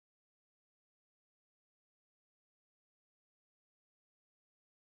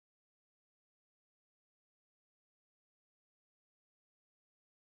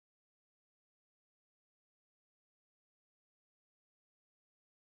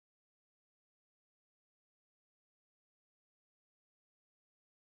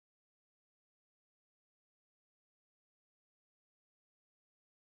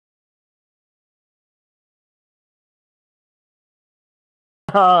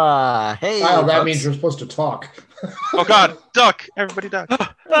Hey, Kyle, that folks. means you're supposed to talk. Oh God, duck! Everybody duck!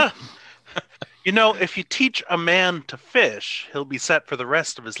 You know, if you teach a man to fish, he'll be set for the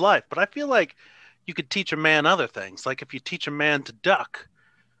rest of his life. But I feel like you could teach a man other things. Like if you teach a man to duck,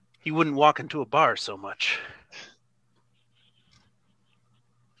 he wouldn't walk into a bar so much.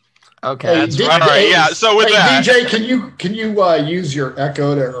 Okay. That's D- right. All right, yeah. So with that, DJ, can you use your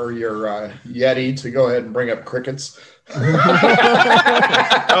Echo or your Yeti to go ahead and bring up crickets?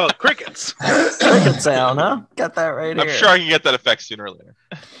 Oh, crickets. Cricket sound, huh? Got that right I'm here. sure I can get that effect sooner or later.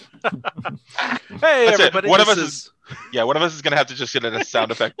 Hey, That's it. everybody. One of this us is... Yeah, one of us is gonna have to just get in a sound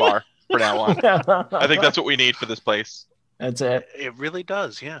effect bar for now on. I think that's what we need for this place. That's it. It really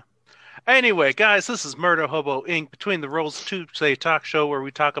does, yeah. Anyway, guys, this is Murder Hobo Inc. Between the Rolls Tuesday talk show where we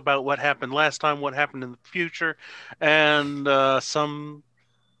talk about what happened last time, what happened in the future, and some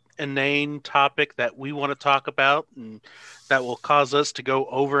inane topic that we want to talk about and that will cause us to go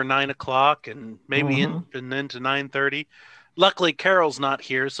over 9 o'clock and maybe and into 9:30. Luckily, Carol's not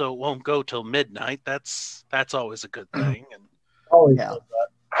here, so it won't go till midnight. That's always a good thing, and Oh, Yeah.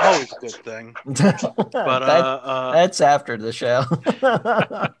 always a good thing. But That's after the show.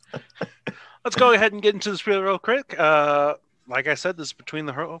 let's go ahead and get into this real quick. Like I said, this is between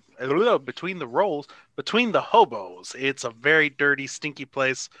the hobos. It's a very dirty, stinky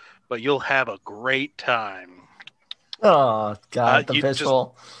place, but you'll have a great time. Oh, God, the you just-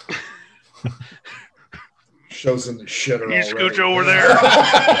 visual. Shows in the shitter You already. scooch over there.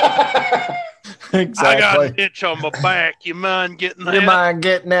 Exactly. I got an itch on my back. You mind getting that? You mind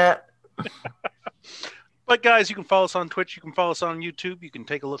getting that? But guys, you can follow us on Twitch. You can follow us on YouTube. You can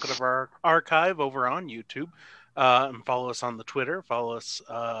take a look at our archive over on YouTube. And follow us on the Twitter. Follow us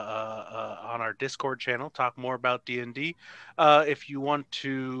on our Discord channel. Talk more about D&D. If you want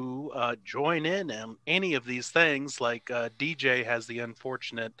to join in on any of these things, like DJ has the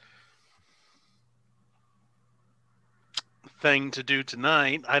unfortunate thing to do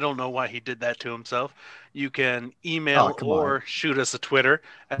tonight. I don't know why he did that to himself. You can email or shoot us a Twitter,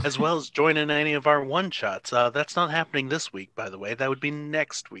 as well as join in any of our one-shots. That's not happening this week, by the way. That would be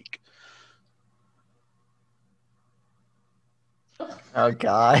next week. Oh,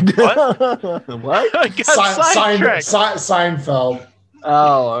 God. What? What? I got sidetracked. Seinfeld.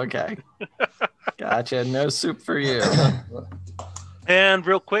 Oh, okay. Gotcha. No soup for you. And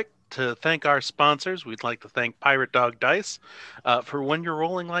real quick, to thank our sponsors, we'd like to thank Pirate Dog Dice for when you're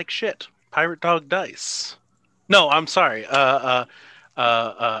rolling like shit. Pirate Dog Dice. No, I'm sorry.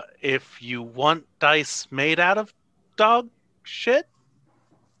 If you want dice made out of dog shit,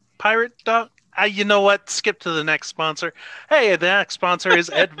 Pirate Dog. You know what? Skip to the next sponsor. Hey, the next sponsor is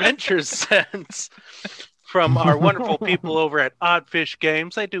Adventure Sense from our wonderful people over at Oddfish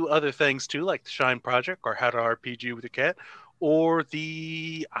Games. They do other things too, like the Shine Project or How to RPG with a Cat. Or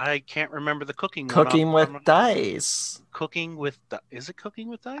I can't remember the cooking one. Cooking with dice. Cooking with is it cooking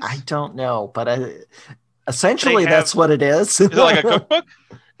with dice? I don't know, but essentially that's what it is. Is it like a cookbook?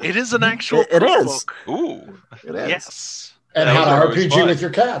 It is an actual It cookbook. is. Ooh. It is. Yes. And That how to was always RPG fun. with your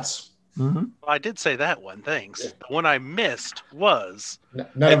cats. Mm-hmm. Well, I did say that one. Thanks. The one I missed was None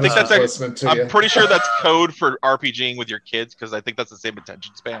of think us that's is listening to you. I'm pretty sure that's code for RPGing with your kids because I think that's the same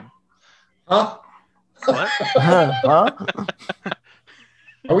attention span. Huh? what? Huh?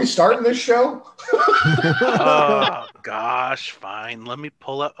 Are we starting this show? Oh gosh, fine. Let me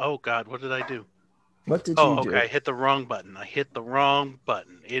pull up. Oh God, what did I do? What did Oh, you do? okay. I hit the wrong button.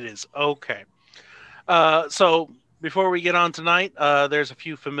 It is okay. So before we get on tonight, there's a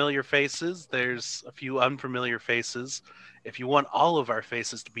few familiar faces. There's a few unfamiliar faces. If you want all of our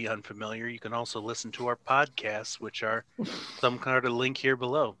faces to be unfamiliar, you can also listen to our podcasts, which are some kind of link here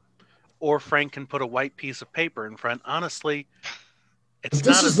below. Or Frank can put a white piece of paper in front. Honestly, it's This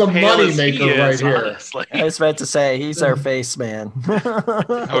not is as the pale money as he maker right is, here. honestly. I was about to say he's our face man.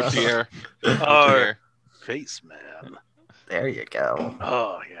 Oh dear. Oh Our dear. face man. There you go.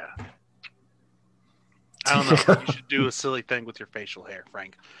 Oh yeah. I don't know. You should do a silly thing with your facial hair,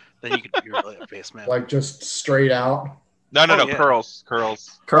 Frank. Then you could be really a face man. Like just straight out? No, Oh, yeah. curls.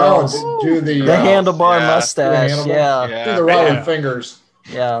 Curls. Oh, do the The handlebar yeah. mustache. Do the Yeah. Yeah. do the rolling Yeah. fingers.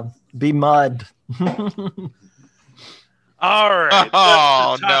 Yeah. Be mud. All right. Oh,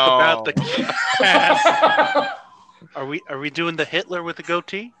 let's talk about no. the cast. Are we doing the Hitler with the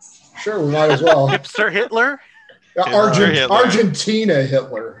goatee? Sure, we might as well. Hipster Hitler? Hitler. Argentina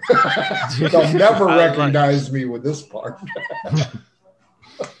Hitler. They'll never I like recognize me with this part.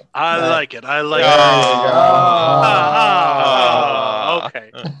 I like it. I like Oh. it. Ah.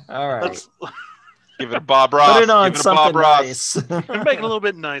 Okay. All right. Let's Give it a Bob Ross. Put it on Give it a Bob something Ross. nice. make it a little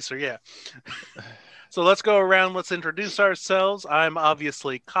bit nicer, yeah. So let's go around. Let's introduce ourselves. I'm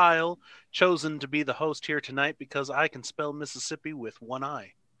obviously Kyle, chosen to be the host here tonight because I can spell Mississippi with one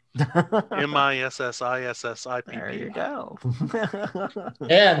I. Mississippi. There you go.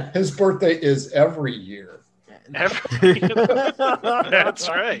 And his birthday is every year. That's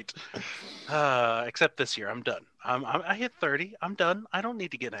right. Except this year, I'm done. I hit 30. I'm done. I don't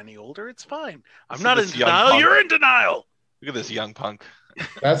need to get any older. It's fine. I'm not in denial. You're in denial. Look at this young punk.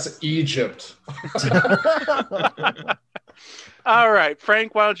 That's Egypt. All right,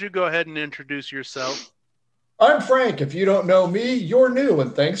 Frank, why don't you go ahead and introduce yourself? I'm Frank. If you don't know me, you're new,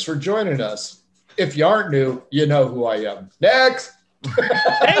 and thanks for joining us. If you aren't new, you know who I am. Next. David.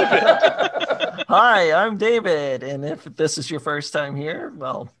 Hi, I'm David, and if this is your first time here,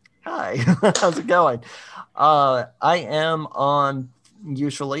 well, hi. How's it going? I am on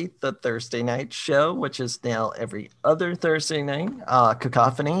usually the Thursday night show, which is now every other Thursday night,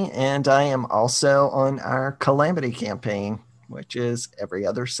 Cacophony, and I am also on our Calamity campaign, which is every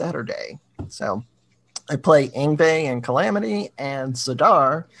other Saturday. So I play Ingve in Calamity and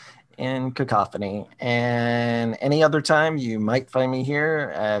Zadar in Cacophony, and any other time you might find me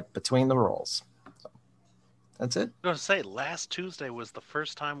here at Between the Rolls. So that's it. I was going to say, last Tuesday was the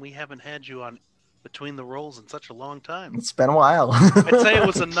first time we haven't had you on Between the Rolls in such a long time. It's been a while. I'd say it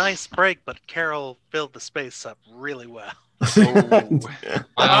was a nice break, but Carol filled the space up really well.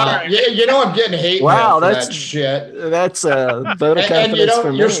 Yeah, you know I'm getting hate Wow, mail for that's that shit. That's a vote of confidence And you know,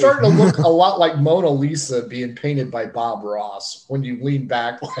 for me. you're starting to look a lot like Mona Lisa being painted by Bob Ross when you lean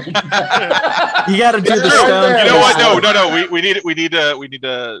back like that. You got to do the Right stone. there. You know what? Yeah. No. We need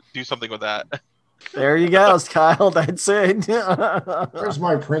to do something with that. There you go, Kyle. That's it. Where's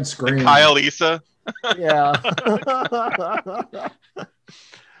my print screen? Kyle Lisa. Yeah.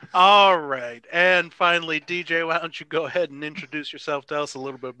 All right. And finally, DJ, why don't you go ahead and introduce yourself, tell us a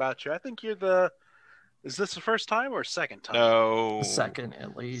little bit about you. I think you're is this the first time or second time? No. Second,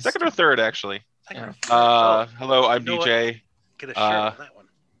 at least. Second or third, actually. Second or third. Hello, I'm You know DJ. Get a shirt on that one.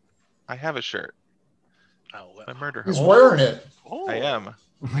 I have a shirt. Oh, well. I murder He's him. wearing it. Oh. I am.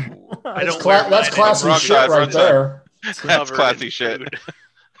 I don't That's, wear that's mine classy Wrong shit side, right wrong side. there. That's covered classy in shit. food.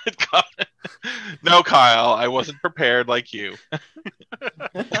 No, Kyle, I wasn't prepared like you.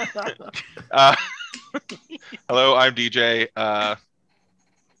 Hello, I'm DJ.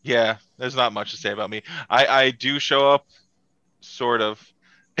 Yeah, there's not much to say about me. I do show up, sort of,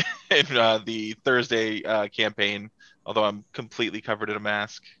 in the Thursday campaign, although I'm completely covered in a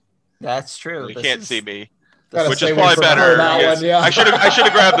mask. That's true. You can't see me, Gotta which stay is away probably from better. her, that Yes. one, yeah. I should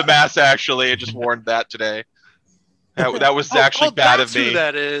have grabbed the mask actually. I just worn that today. That was actually bad of that's me. Who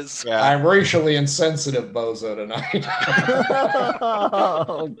that is. Yeah. I'm racially insensitive, bozo, tonight.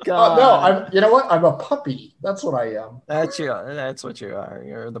 Oh God. No, you know what? I'm a puppy. That's what I am. That's you. That's what you are.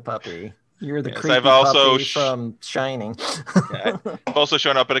 You're the puppy. You're the Yes, creepy I've also puppy from Shining. Yeah, I've also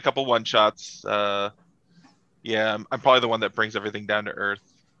shown up in a couple one shots. Yeah, I'm probably the one that brings everything down to earth,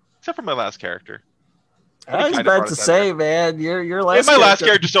 except for my last character. I was Kinda about brought to it down say, to man, your Yeah, last my last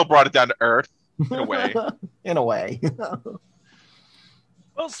character still brought it down to earth in a way. In a way.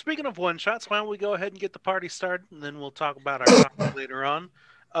 Well, speaking of one shots, why don't we go ahead and get the party started, and then we'll talk about our topic later on.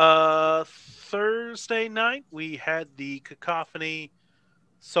 Thursday night, we had the Cacophony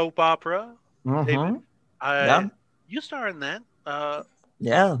soap opera. Mhm. David, Yeah. you star in that.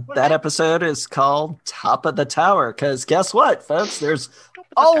 Yeah, What that happened? episode is called Top of the Tower because guess what, folks? There's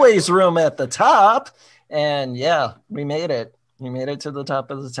always room at the top. And yeah, we made it. We made it to the top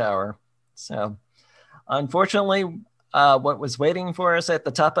of the tower. So unfortunately, what was waiting for us at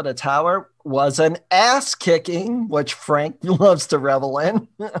the top of the tower was an ass kicking, which Frank loves to revel in.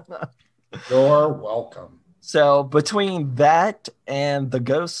 You're welcome. So between that and the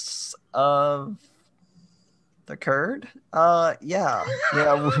ghosts of the Kurd, yeah.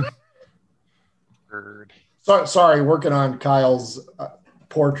 Bird. Sorry, working on Kyle's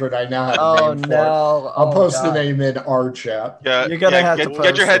portrait. I now have a Oh name for it. no! I'll Oh, post the God. name in our chat. Yeah, You're gonna have to get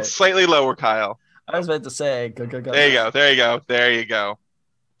post your head it. slightly lower, Kyle. I was about to say, go. There you go. There you go. There you go.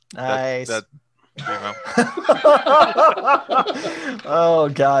 Nice. That, there you go. Oh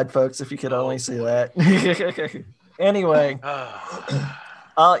God, folks, if you could only see that. Anyway,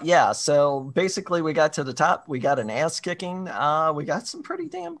 yeah. So basically, we got to the top. We got an ass kicking. We got some pretty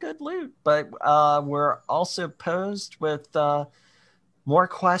damn good loot, but we're also posed with more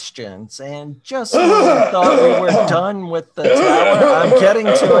questions. And just when we thought we were done with the tower, I'm getting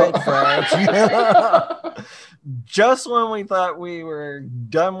to it, Frank. Just when we thought we were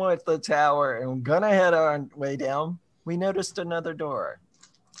done with the tower and gonna head our way down, we noticed another door.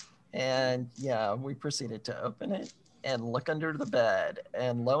 And yeah, we proceeded to open it. and look under the bed.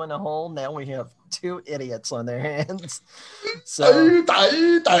 And lo and behold, now we have two idiots on their hands. So,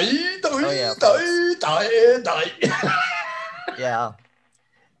 yeah.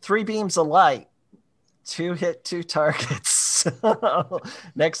 3 beams of light. 2 hit 2 targets.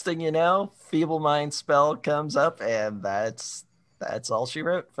 Next thing you know, Feeble Mind spell comes up, and that's all she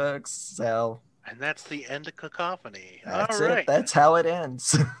wrote, folks. So, and that's the end of Cacophony. That's all right. it. That's how it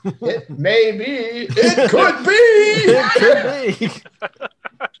ends. It may be. It could be. It could be.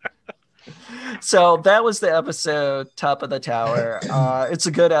 So that was the episode, Top of the Tower. It's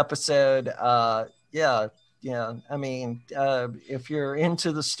a good episode. Yeah. I mean, if you're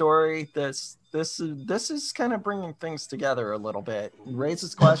into the story, this is kind of bringing things together a little bit. It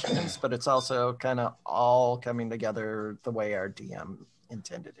raises questions, but it's also kind of all coming together the way our DM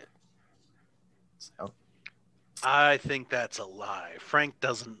intended it. So, I think that's a lie. Frank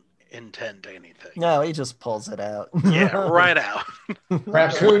doesn't intend anything. No, he just pulls it out. Yeah, right out.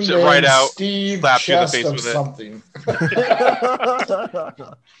 Raccoon named right out, Steve slaps you in the chest face of with it. something.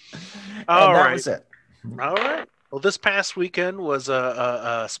 All that right. was it. All right. Well, this past weekend was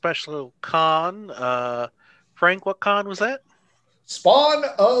a special con. Frank, what con was that? Spawn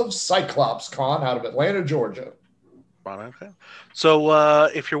of Cyclops Con out of Atlanta, Georgia. Okay. So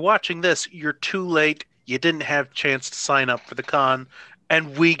if you're watching this, you're too late. You didn't have a chance to sign up for the con,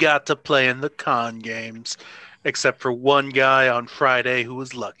 and we got to play in the con games, except for one guy on Friday who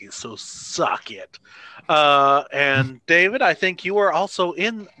was lucky, so suck it. And David, I think you were also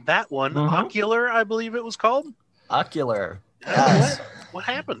in that one. Mhm. Ocular, I believe it was called. Ocular. Yes. What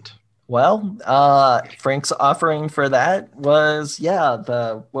happened? Well, Frank's offering for that was,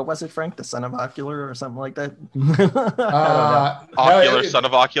 what was it, Frank? The son of Ocular or something like that? I don't know. Ocular, son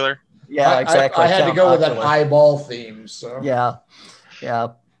of Ocular. Yeah, exactly. I had to Count go with an Ocular. eyeball theme. So Yeah.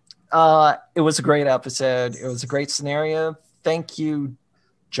 It was a great episode. It was a great scenario. Thank you,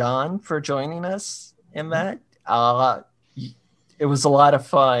 John, for joining us in that. It was a lot of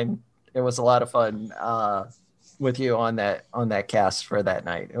fun. It was a lot of fun with you on that cast for that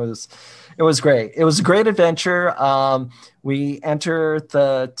night. It was great. It was a great adventure. We enter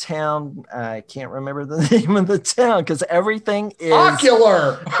the town. I can't remember the name of the town because everything is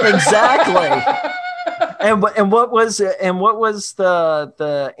Ocular. Exactly. And what was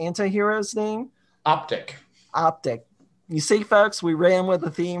the anti-hero's name? Optic. You see, folks, we ran with a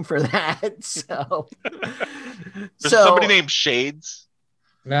theme for that. So There's somebody named Shades.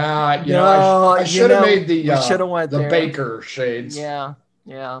 Nah, I should have made the Baker Shades. Yeah.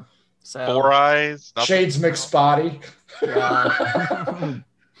 So 4 Eyes. Nothing. Shades McSpotty. Yeah.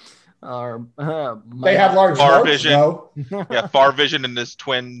 Or They have large Far notes, vision. though. Yeah, Far Vision and his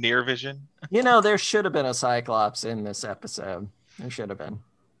twin Near Vision. There should have been a Cyclops in this episode. There should have been.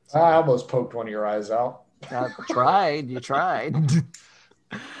 I almost poked one of your eyes out. You tried.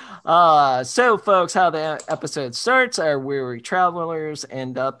 So folks, how the episode starts, our weary travelers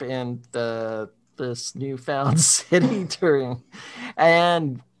end up in this newfound city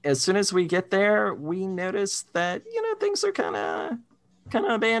and as soon as we get there, we notice that things are kind of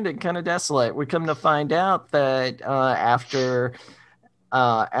abandoned, kind of desolate. We come to find out that after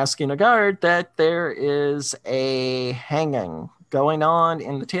asking a guard that there is a hanging going on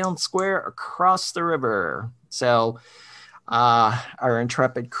in the town square across the river. So our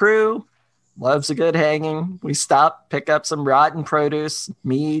intrepid crew loves a good hanging. We stopped, pick up some rotten produce,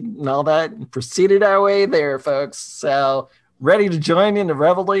 mead, and all that, and proceeded our way there, folks. So ready to join in the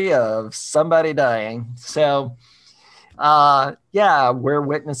revelry of somebody dying. So we're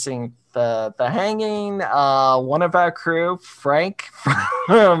witnessing the hanging. One of our crew, Frank,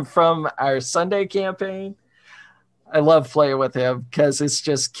 from our Sunday campaign. I love playing with him because it's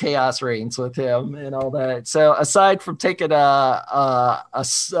just chaos reigns with him and all that. So aside from taking a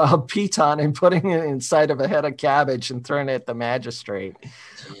piton and putting it inside of a head of cabbage and throwing it at the magistrate,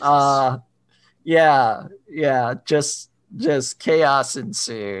 just chaos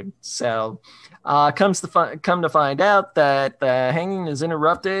ensued. So come to find out that the hanging is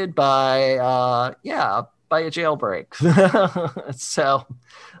interrupted by a jailbreak. So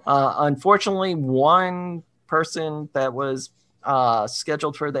unfortunately, one person that was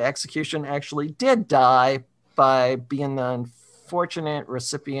scheduled for the execution actually did die by being the unfortunate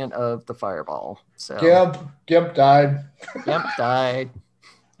recipient of the fireball. So Gimp died. Gimp died.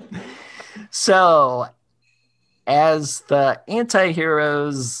 So as the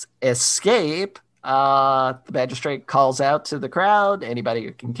anti-heroes escape, the magistrate calls out to the crowd, anybody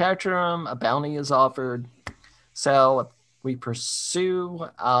who can capture them, a bounty is offered. So we pursue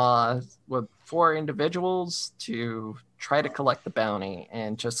with 4 individuals to try to collect the bounty,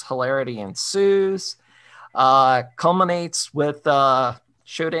 and just hilarity ensues. Culminates with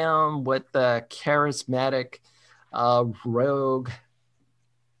showdown with the charismatic rogue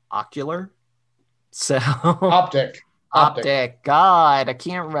Ocular. So Optic. God, I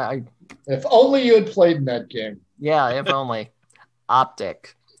can't remember. If only you had played in that game. Yeah, if only.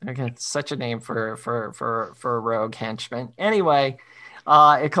 Optic. Okay, it's such a name for a rogue henchman. Anyway,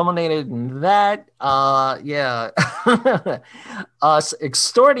 it culminated in that. Us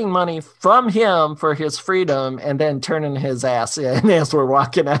extorting money from him for his freedom and then turning his ass in as we're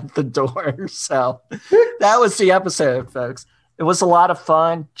walking out the door. So that was the episode, folks. It was a lot of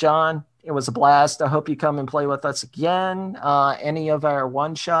fun, John. It was a blast. I hope you come and play with us again. Any of our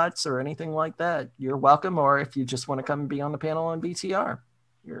one shots or anything like that, you're welcome. Or if you just want to come and be on the panel on BTR,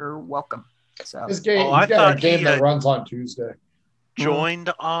 you're welcome. So This game, I he's got thought a game he, that runs on Tuesday.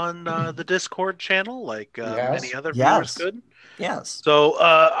 joined on the Discord channel like Yes. many other Yes. viewers could. yes, So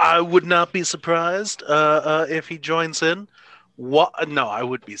I would not be surprised if he joins in. What? No, I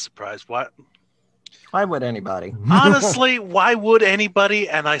would be surprised. What? why would anybody? Honestly, why would anybody?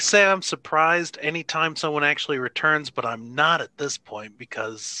 And I say I'm surprised anytime someone actually returns, but I'm not at this point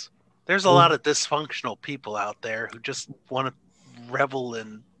because there's a lot of dysfunctional people out there who just want to revel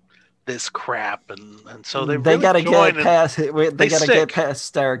in this crap, and so they really got to join get and- past. They got to stick. get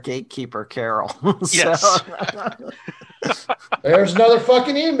past our gatekeeper, Carol. So- Yes. There's another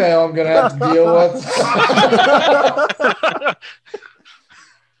fucking email I'm going to have to deal with.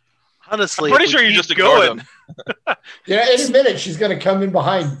 Honestly, I'm pretty if we sure you keep just ignored going- them. Yeah, any minute she's going to come in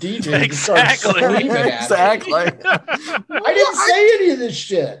behind DJ and just start Exactly. screaming at me. Exactly. I didn't say any of this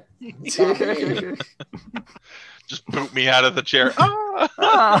shit. Just boot me out of the chair.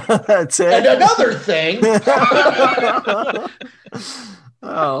 That's it. And another thing,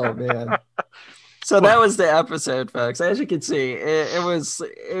 Oh man. So that was the episode, folks. As you can see, it was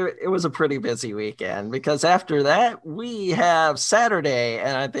a pretty busy weekend because after that we have Saturday,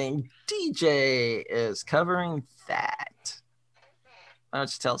 and I think DJ is covering that. Why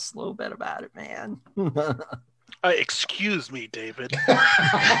don't you tell us a little bit about it, man? Excuse me, David.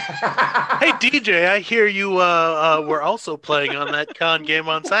 Hey, DJ, I hear you were also playing on that con game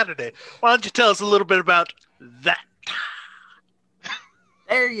on Saturday. Why don't you tell us a little bit about that?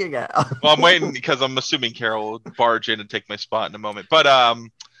 There you go. Well, I'm waiting because I'm assuming Carol will barge in and take my spot in a moment. But oh,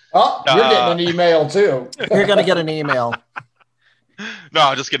 you're getting an email too. You're gonna get an email. no,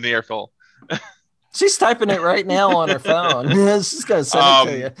 I'll just get an earful. She's typing it right now on her phone. She's gonna send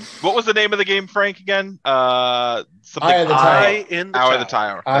it to you. What was the name of the game, Frank? Again? Something Eye of the Eye in the Eye of the Tower.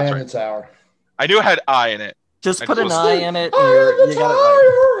 Tower. I That's am right. the tower. I knew it had I in it. Just I put an just- eye in it. And Eye of you the got it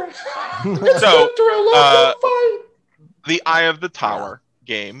right. tower. It's So, a thrill of the fight. The Eye of the Tower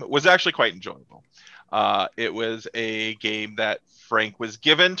game was actually quite enjoyable. It was a game that Frank was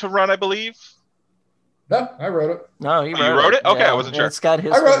given to run, I believe. No, I wrote it. No, you Oh, you wrote it? Okay, I wasn't sure. It's got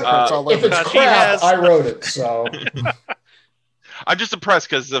his I wrote- fingerprints all If over it's it. Because he crap, has- I wrote it. So I'm just impressed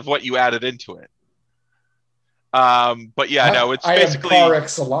because of what you added into it. But yeah, no, it's I am basically par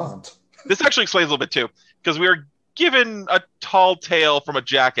excellent. this actually explains a little bit too, because we were given a tall tale from a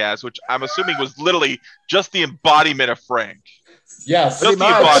jackass, which I'm assuming was literally just the embodiment of Frank. Yes, Just the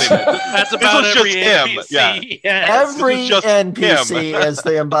much. embodiment. That's This about was every just him, NPC. yeah. Yes. Every This is just NPC is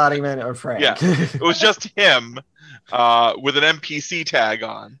the embodiment of Frank. Yeah. It was just him with an NPC tag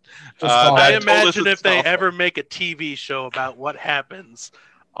on. Just that fine. I told us imagine if they itself. ever make a TV show about what happens,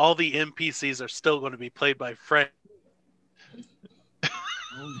 all the NPCs are still going to be played by Frank.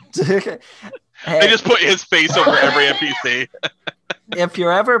 They Hey, just put his face over every NPC. if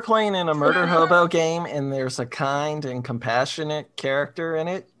you're ever playing in a murder hobo game and there's a kind and compassionate character in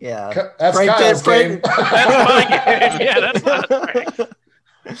it, yeah. That's Frank Kyle's did- Frank- game. That's my game. Yeah, that's not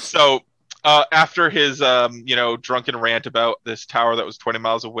Frank. So after his drunken rant about this tower that was 20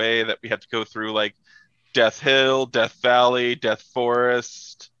 miles away that we had to go through like Death Hill, Death Valley, Death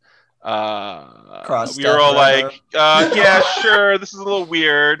Forest, Cross we were Death all River. like, yeah, sure, this is a little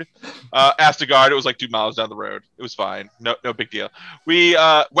weird. Astigard, it was like 2 miles down the road. It was fine. No big deal. We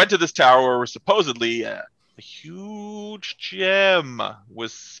went to this tower where supposedly a huge gem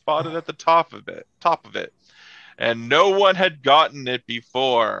was spotted at the top of it. And no one had gotten it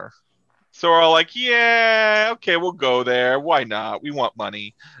before. So we're all like, yeah, okay, we'll go there. Why not? We want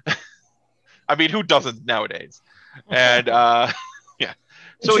money. I mean, who doesn't nowadays? And yeah.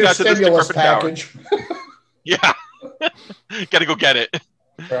 So It's we your got to this stimulus decrepit tower. package. Yeah. Gotta go get it.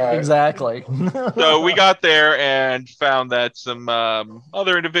 Right. Exactly. So we got there and found that some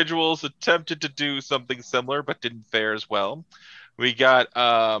other individuals attempted to do something similar but didn't fare as well. We got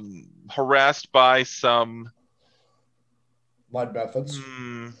harassed by some Mud methods.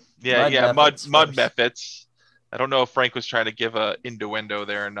 mud Mud methods mud first. methods. I don't know if Frank was trying to give a innuendo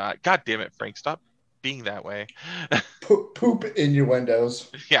there or not. God damn it, Frank, stop being that way. Poop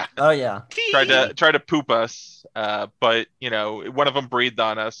innuendos. Yeah, Oh yeah. tried to poop us, but one of them breathed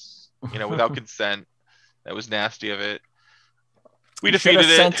on us, without consent. That was nasty of it. We You should defeated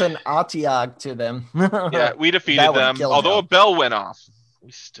have it. sent an Atiag to them. Yeah, we defeated That would've them. killed Although them. a bell went off.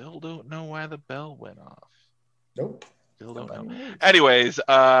 We still don't know why the bell went off. Nope. Still don't know. Nobody knows. Anyways,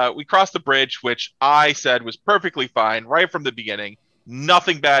 we crossed the bridge, which I said was perfectly fine right from the beginning.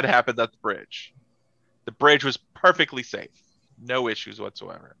 Nothing bad happened at the bridge. The bridge was perfectly safe. No issues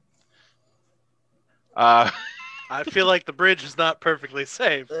whatsoever. I feel like the bridge is not perfectly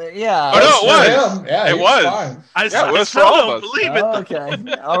safe. Yeah. Oh, no, it For was. him. Yeah, It he was. fine. I it was still for all don't of us. believe it. though.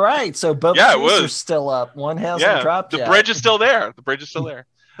 Okay. All right. So both Yeah, it shoes are was. still up. One hasn't Yeah, dropped the yet. bridge is still there. The bridge is still there.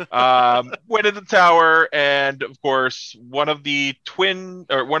 Went in the tower, and of course, one of the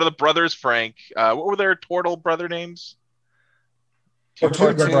brothers, Frank. What were their turtle brother names?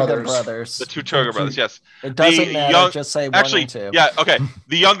 Tortuga Tortuga brothers. The two Tortuga brothers. Yes. It doesn't The matter. young- Just say Actually, 1 and 2. yeah. Okay.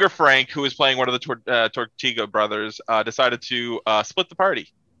 The younger Frank, who was playing one of the Tortuga brothers, decided to split the party.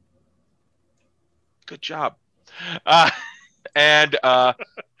 Good job. And A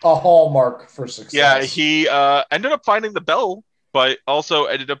hallmark for success. yeah, he ended up finding the bell, but also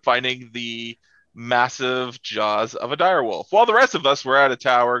ended up finding the massive jaws of a direwolf. While the rest of us were at a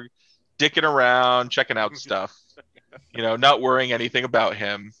tower, dicking around, checking out stuff, not worrying anything about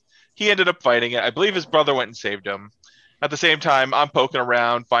him. He ended up fighting it. I believe his brother went and saved him. At the same time, I'm poking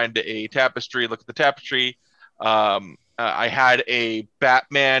around, find a tapestry, look at the tapestry. I had a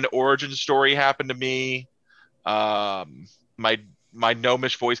Batman origin story happen to me. My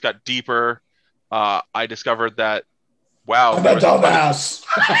gnomish voice got deeper. I discovered that, wow, I'm there a was a ton of-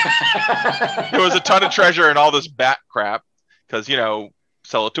 dumbass. there was a ton of treasure in all this bat crap because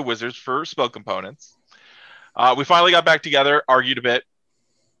sell it to wizards for spell components. We finally got back together, argued a bit.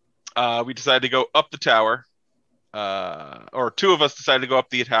 We decided to go up the tower, or two of us decided to go up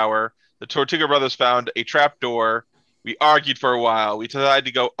the tower. The Tortuga brothers found a trap door. We argued for a while. We decided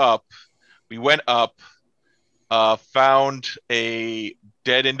to go up. We went up, found a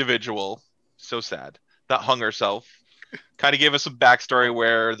dead individual, so sad, that hung herself. Kind of gave us some backstory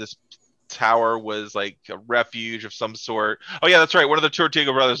where this tower was like a refuge of some sort. Oh yeah, that's right. One of the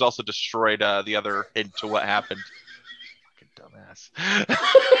Tortuga brothers also destroyed the other hint to what happened. Fucking dumbass.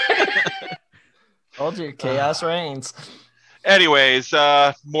 Told you, chaos reigns. Anyways,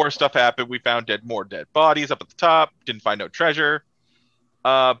 more stuff happened. We found more dead bodies up at the top. Didn't find no treasure,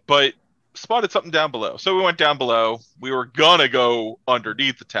 but spotted something down below. So we went down below. We were gonna go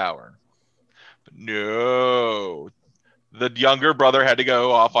underneath the tower, but no. The younger brother had to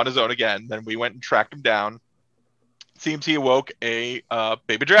go off on his own again. Then we went and tracked him down. Seems he awoke a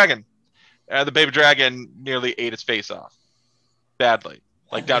baby dragon. And the baby dragon nearly ate his face off. Badly.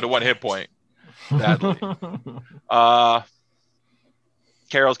 Like down to 1 hit point. Badly.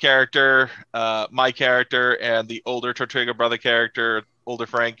 Carol's character, my character, and the older Tortuga brother character, older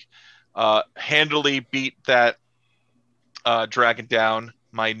Frank, handily beat that dragon down.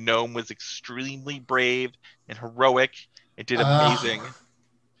 My gnome was extremely brave and heroic. It did amazing.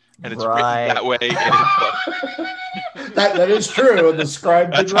 And it's written that way in his book. that is true. The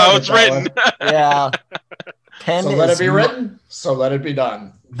scribe did That's how write it's it that written. way. Yeah. Pen So let it is be written. So let it be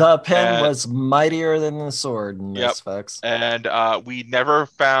done. The pen was mightier than the sword in this, Yep. folks. And we never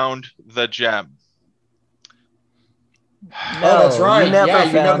found the gem. No, Oh, that's right. You never Yeah,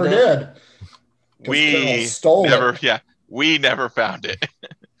 you found never it. did. 'Cause We Carol stole never, it. yeah, we never found it.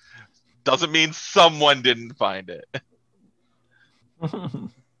 Doesn't mean someone didn't find it.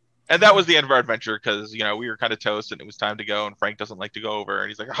 And that was the end of our adventure because, we were kind of toast and it was time to go. And Frank doesn't like to go over. And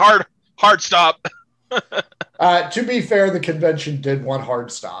he's like, hard stop. To be fair, the convention did want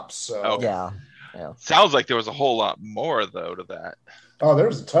hard stops. So Okay. Yeah. Sounds like there was a whole lot more, though, to that. Oh, there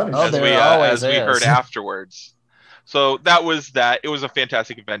was a ton of Oh, shit. there always as we is. heard afterwards. So that was that. It was a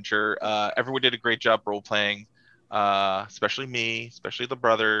fantastic adventure. Everyone did a great job role playing, especially me, especially the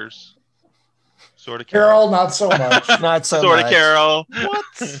brothers. Sort of Carol, not so much. Not so Sort of much. Carol.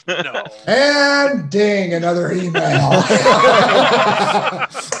 What? No. And ding, another email.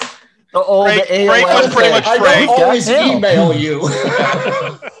 The old Frank AOL was pretty much I Frank. don't always Got him. email you.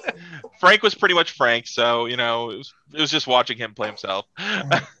 Frank was pretty much Frank, so it was just watching him play himself.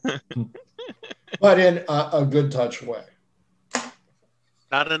 But in a good touch way.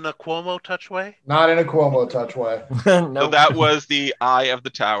 Not in a Cuomo touch way? Not in a Cuomo touch way. So Nope. that was the Eye of the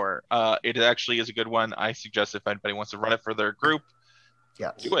Tower. It actually is a good one. I suggest if anybody wants to run it for their group,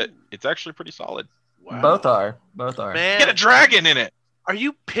 Yeah. do it. It's actually pretty solid. Wow. Both are. Man, Get a dragon in it. Are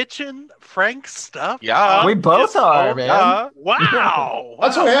you pitching Frank's stuff? Yeah. We both are, man. Yeah. Wow.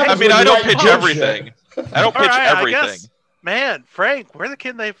 That's what Wow. happens. I mean, when I you don't write pitch bullshit. everything. I don't All pitch right, I everything. guess, man, Frank, where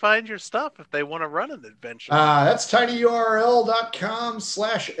can they find your stuff if they want to run an adventure? That's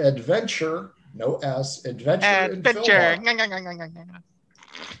tinyurl.com/adventure. No S. Adventure. in Fillmore.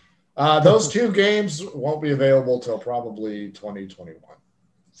 Those two games won't be available till probably 2021.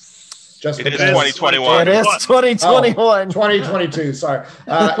 Just It is because- 2021. It is 2021. 2022. Sorry.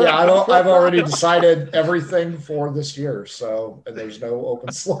 I've already decided everything for this year, so and there's no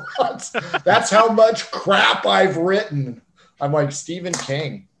open slots. That's how much crap I've written. I'm like Stephen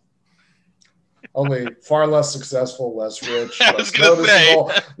King. Only far less successful, less rich, I was less gonna say.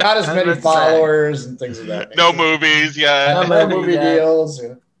 noticeable, not as I was many gonna say. followers and things of that nature. No movies, yeah. No movie movie yet. deals.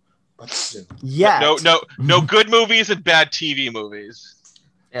 Yeah. But soon. Yeah. No good movies and bad TV movies.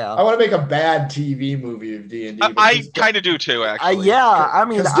 Yeah. I want to make a bad TV movie of D&D. I kind of do too, actually. Yeah. I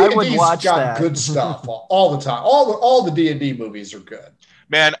mean, I would D&D's watch got that. good stuff all the time. All the D&D movies are good.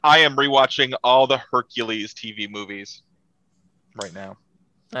 Man, I am rewatching all the Hercules TV movies right now.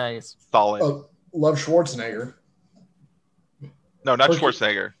 Nice. Solid. Oh, love Schwarzenegger. No, not Hercu-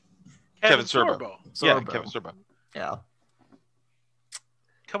 Schwarzenegger. Kevin Sorbo. Yeah, Sorbo. Kevin Sorbo. Yeah.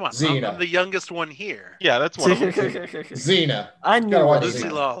 Come on, Xena. I'm the youngest one here. Yeah, that's one of them. Xena. I knew Gotta watch it. Lucy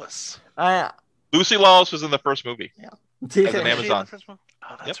Xena. Lawless. I, Lucy Lawless was in the first movie. As an Was she in Amazon. the first one?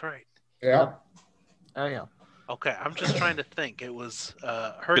 Oh, that's right. Yeah. oh yeah. Okay, I'm just trying to think. It was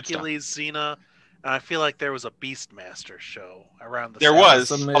Hercules, Xena, and I feel like there was a Beastmaster show around the There same was,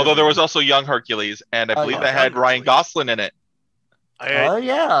 That's a although there movie. was also Young Hercules, and I Oh, believe yeah. that had Young Ryan Hercules. Gosling in it. Oh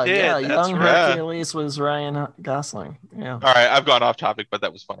yeah, did, yeah. that's Young right. Hercules was Ryan Gosling. Yeah. All right, I've gone off topic, but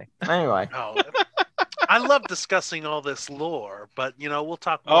that was funny. Anyway. Oh, I love discussing all this lore, but we'll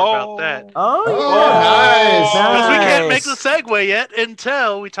talk more about that. Oh, Oh, yeah. nice. Because we can't make Nice. the segue yet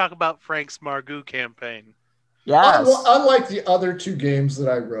until we talk about Frank's Margoo campaign. Yes. Unlike the other two games that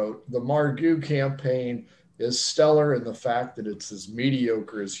I wrote, the Margoo campaign is stellar in the fact that it's as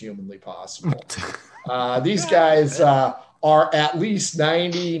mediocre as humanly possible. These guys are at least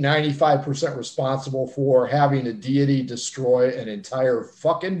 95% responsible for having a deity destroy an entire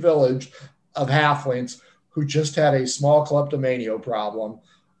fucking village of halflings who just had a small kleptomania problem.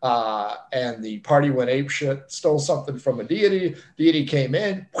 And the party went apeshit, stole something from a deity. Deity came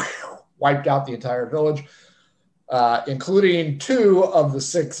in, wiped out the entire village, including 2 of the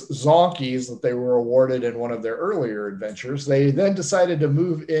 6 zonkies that they were awarded in one of their earlier adventures. They then decided to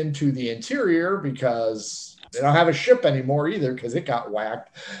move into the interior because they don't have a ship anymore either because it got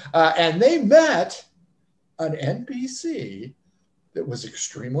whacked. And they met an NPC that was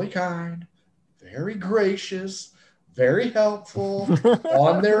extremely kind, very gracious, very helpful,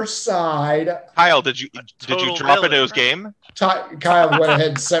 on their side. Kyle, did you Total drop villain, into his right? game? Kyle went ahead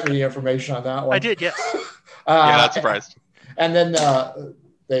and sent me the information on that one. I did, yes. Yeah, not surprised. And then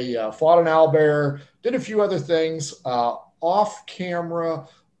they fought an owlbear, did a few other things off camera.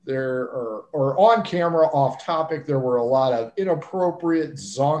 Or on camera, off topic, there were a lot of inappropriate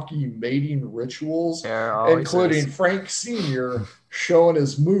zonky mating rituals, There always including is. Frank Sr. showing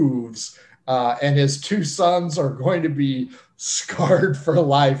his moves, and his 2 sons are going to be scarred for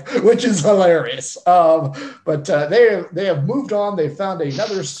life, which is hilarious. But they have moved on. They found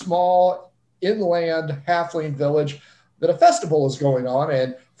another small inland halfling village that a festival is going on,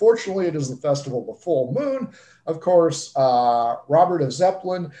 and fortunately it is the festival of the full moon. Of course, Robert of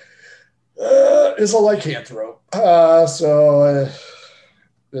Zeppelin is a lycanthrope, so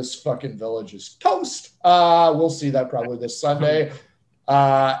this fucking village is toast. We'll see that probably this Sunday.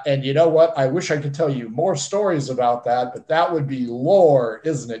 And you know what? I wish I could tell you more stories about that, but that would be lore,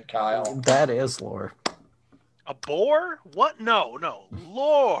 isn't it, Kyle? That is lore. A boar? What? No.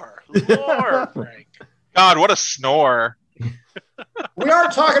 Lore. Lore, Frank. God, what a snore. We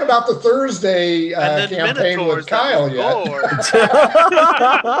aren't talking about the Thursday And then campaign Minotaurs with Kyle that yet. was boar.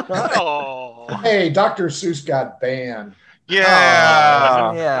 Oh. Hey, Dr. Seuss got banned.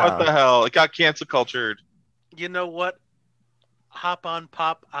 Yeah. Yeah. What the hell? It got cancel cultured. You know what? Hop on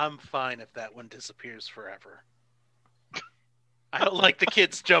pop, I'm fine if that one disappears forever. I don't like the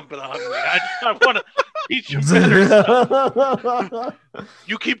kids jumping on me. I want to teach you better stuff.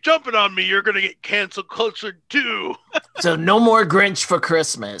 You keep jumping on me, you're going to get cancel cultured too. So no more Grinch for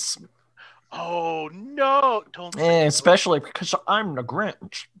Christmas. Oh, no. Don't say no. Especially because I'm the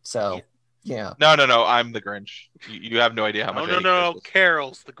Grinch. So Yeah. No. I'm the Grinch. You have no idea how much. No.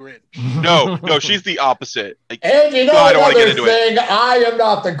 Carol's the Grinch. No. She's the opposite. Like, And you know I don't wanna get another into it. thing, I am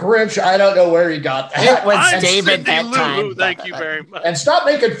not the Grinch. I don't know where he got that. It was I'm David Cindy that Lou time. Who, thank you very much. And stop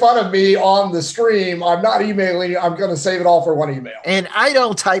making fun of me on the stream. I'm not emailing you. I'm going to save it all for one email. And I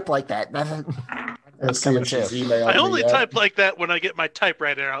don't type like that. Let's see coming if she's too. emailed I only me yet. type like that when I get my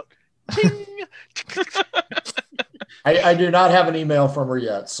typewriter out. Ting! I do not have an email from her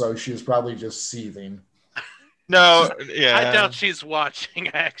yet, so she's probably just seething. No, yeah. I doubt she's watching,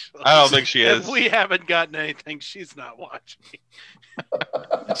 actually. I don't think she is. If we haven't gotten anything, she's not watching.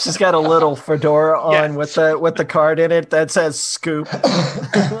 She's got a little fedora on Yes. with the card in it that says "Scoop."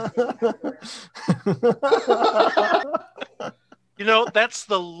 You know, that's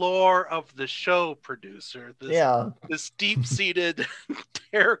the lore of the show, producer. This deep-seated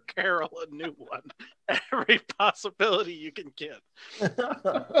Dare Carol a new one. Every possibility you can get.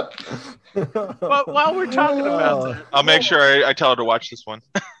 But while we're talking about that, I'll make sure I tell her to watch this one.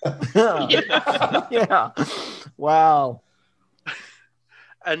 Yeah. Wow.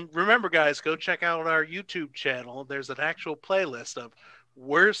 and remember, guys, go check out our YouTube channel. There's an actual playlist of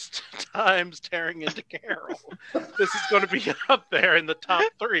worst times tearing into Carol. This is going to be up there in the top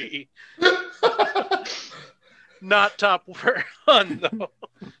 3. Not top 1, though.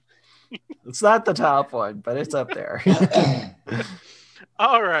 It's not the top one, but it's up there.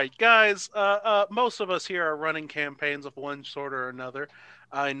 All right, guys. Most of us here are running campaigns of one sort or another.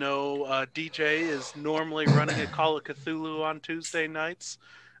 I know DJ is normally running a Call of Cthulhu on Tuesday nights.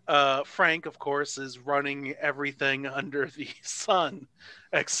 Frank, of course, is running everything under the sun,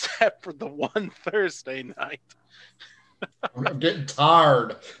 except for the one Thursday night. I'm getting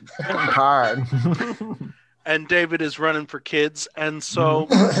tired. Hard. And David is running for kids, and so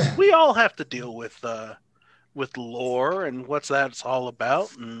we all have to deal with lore and what's that's all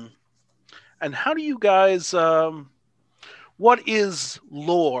about, and how do you guys? What is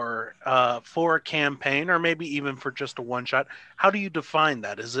lore for a campaign, or maybe even for just a one shot? How do you define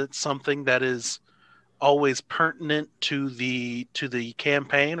that? Is it something that is always pertinent to the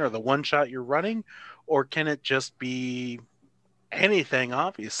campaign or the one shot you're running, or can it just be anything,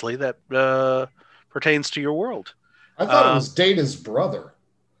 obviously, that pertains to your world? I thought it was Data's brother.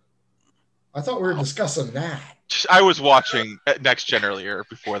 I thought we were discussing that. I was watching Next Gen earlier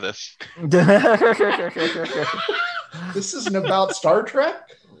before this. This isn't about Star Trek?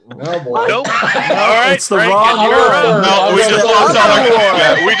 No, boy. Nope. All right, it's the Frank, wrong you're word. up. No, we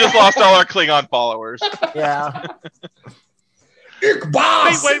just lost all our Klingon followers. Yeah.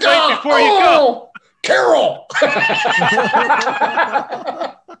 Boss, Wait, before you go. Carol!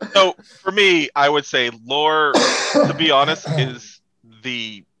 So for me, I would say lore, to be honest, is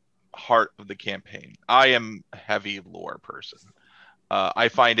the heart of the campaign. I am a heavy lore person. I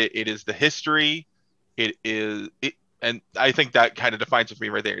find it is the history. And I think that kind of defines it for me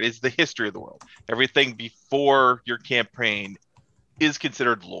right there. It is the history of the world. Everything before your campaign is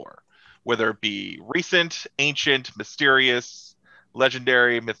considered lore, whether it be recent, ancient, mysterious,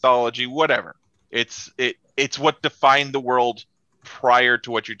 legendary, mythology, whatever. It's what defined the world prior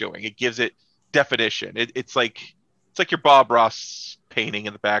to what you're doing. It gives it definition. It's like your Bob Ross painting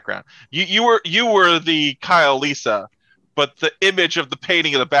in the background. You were the Kyle Lisa, but the image of the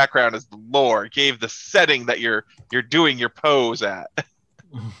painting in the background is the lore. It gave the setting that you're doing your pose at.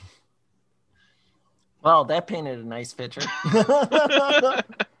 Well, that painted a nice picture.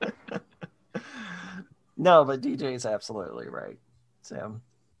 No, but DJ is absolutely right. So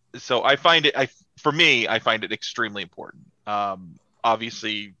I find it extremely important.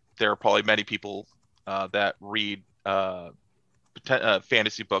 Obviously, there are probably many people that read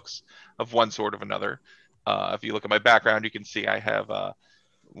fantasy books of one sort of another. If you look at my background, you can see I have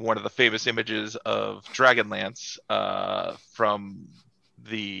one of the famous images of Dragonlance from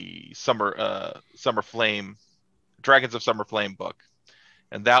the Summer Flame, Dragons of Summer Flame book,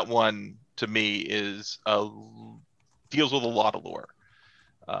 and that one to me deals with a lot of lore.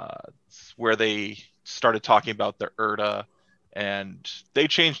 It's where they started talking about the Urda, and they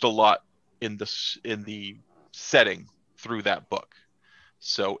changed a lot in the setting through that book.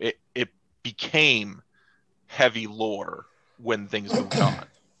 So it became heavy lore when things moved on.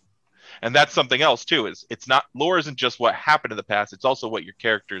 And that's something else too, is lore isn't just what happened in the past, it's also what your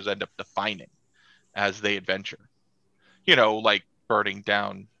characters end up defining as they adventure. Like burning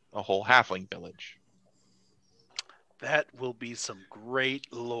down a whole halfling village. That will be some great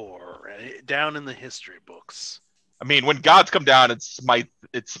lore down in the history books. I mean, when gods come down and smite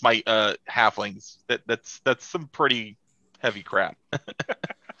halflings, that's some pretty heavy crap.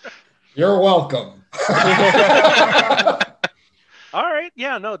 You're welcome. All right.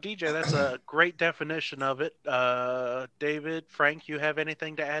 Yeah, no, DJ, that's a great definition of it. David, Frank, you have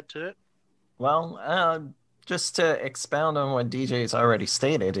anything to add to it? Well, just to expound on what DJ's already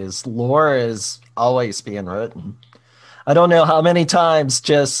stated, is lore is always being written. I don't know how many times,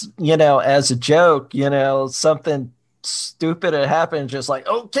 just, as a joke, something stupid had happened, just like,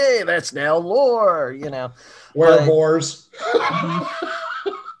 okay, that's now lore, Werewolves.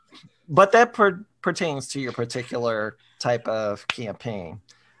 But that pertains to your particular type of campaign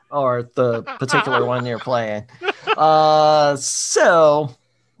or the particular one you're playing. So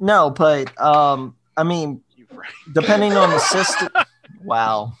no, but I mean, depending on the system.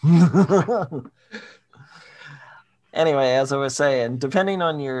 Wow. Anyway, as I was saying, depending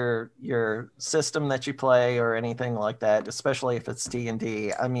on your system that you play or anything like that, especially if it's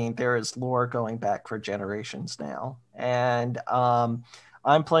D&D, I mean, there is lore going back for generations now. And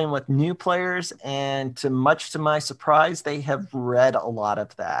I'm playing with new players, and much to my surprise, they have read a lot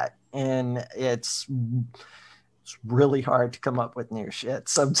of that. And it's really hard to come up with new shit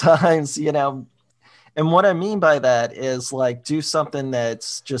sometimes, And what I mean by that is, like, do something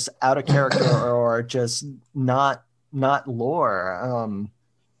that's just out of character or just not lore.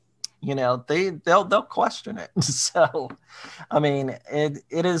 They'll question it. So, I mean, it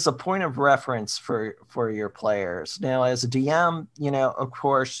is a point of reference for your players. Now, as a DM, of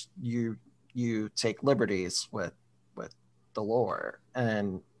course, you take liberties with the lore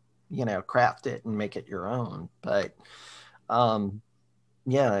and craft it and make it your own. But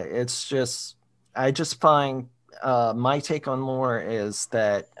it's just, I just find my take on lore is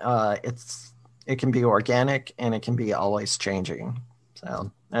that it can be organic and it can be always changing.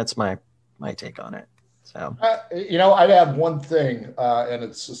 So that's my take on it. So I'd add one thing, and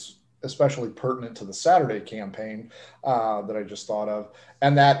it's just especially pertinent to the Saturday campaign that I just thought of,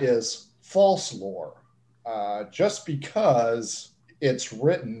 and that is false lore. Just because it's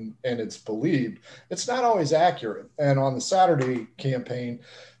written and it's believed, it's not always accurate. And on the Saturday campaign,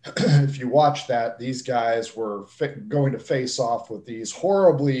 if you watch that, these guys were going to face off with these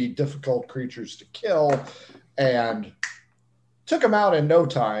horribly difficult creatures to kill, and took them out in no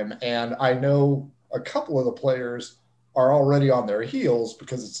time. And I know a couple of the players are already on their heels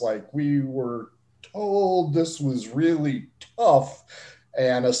because it's like, we were told this was really tough.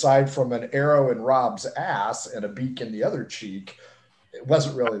 And aside from an arrow in Rob's ass and a beak in the other cheek, it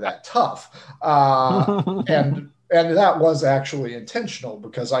wasn't really that tough. And that was actually intentional,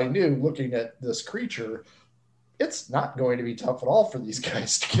 because I knew, looking at this creature, it's not going to be tough at all for these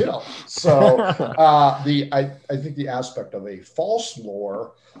guys to kill. So I think the aspect of a false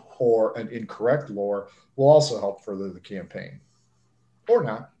lore or an incorrect lore will also help further the campaign. Or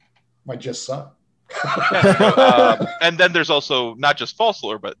not. Might just suck. And then there's also not just false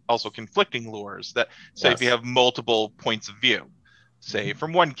lore, but also conflicting lores that say, Yes. if you have multiple points of view, say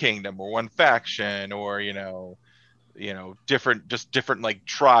from one kingdom or one faction, or different like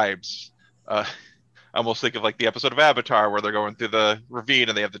tribes. I almost think of like the episode of Avatar where they're going through the ravine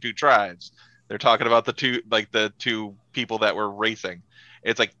and they have the two tribes. They're talking about the two people that were racing.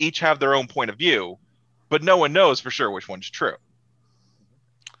 It's like each have their own point of view, but no one knows for sure which one's true.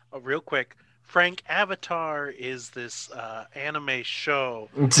 Oh, real quick, Frank, Avatar is this anime show.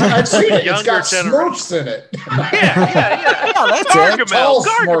 I've seen it. It's Younger got generation. Smurfs in it. Yeah. Oh, that's it. Tall Gargamel.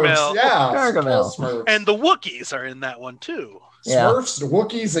 Smurfs. Yeah. Gargamel. Tall Smurfs. And the Wookiees are in that one too. Yeah. Smurfs,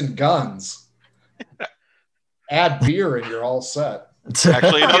 Wookiees, and guns. Add beer and you're all set.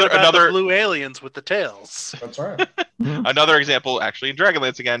 Actually, Forget about another the blue aliens with the tails. That's right. another example, actually, in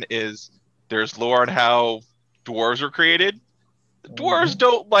Dragonlance again, is there's lore on how dwarves were created. Dwarves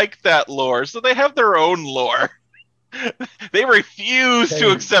don't like that lore, so they have their own lore. They refuse They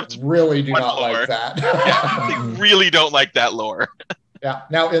to accept. really do one not lore. like that. Yeah, they really don't like that lore. Yeah.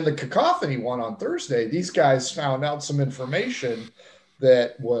 Now, in the Cacophony one on Thursday, these guys found out some information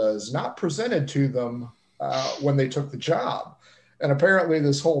that was not presented to them when they took the job. And apparently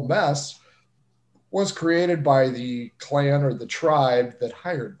this whole mess was created by the clan or the tribe that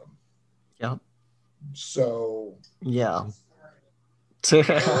hired them. Yeah. So Yeah. So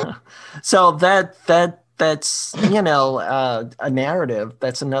that's a narrative.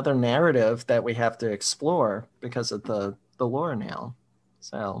 That's another narrative that we have to explore because of the lore now.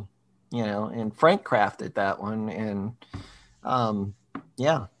 So and Frank crafted that one, and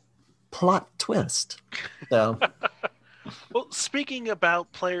plot twist. So Well, speaking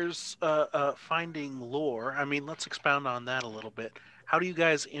about players finding lore, I mean, let's expound on that a little bit. How do you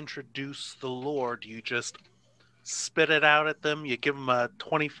guys introduce the lore? Do you just spit it out at them? You give them a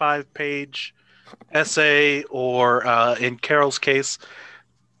 25-page essay, or in Carol's case,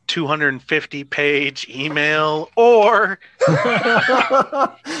 250-page email, or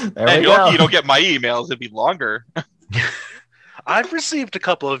There And we go. you don't get my emails; it'd be longer. I've received a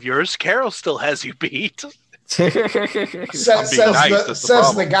couple of yours. Carol still has you beat. Says nice, that's the the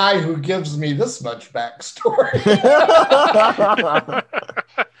problem. guy who gives me this much backstory,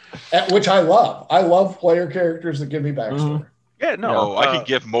 which I love. I love player characters that give me backstory. Yeah, no. No, I can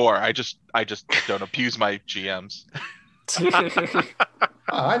give more. I just don't abuse my GMs.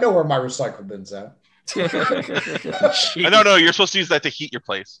 I know where my recycle bin's at. No, you're supposed to use that to heat your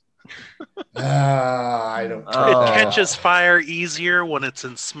place. I don't. It Oh. catches fire easier when it's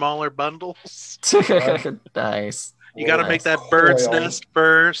in smaller bundles. Nice. You got to make that bird's nest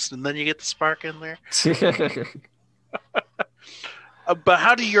first, and then you get the spark in there. But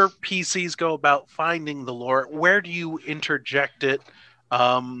how do your PCs go about finding the lore? Where do you interject it?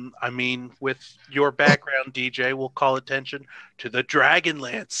 I mean, with your background, DJ, we'll call attention to the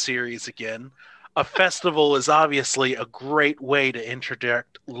Dragonlance series again. A festival is obviously a great way to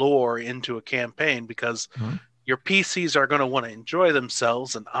interject lore into a campaign because your PCs are going to want to enjoy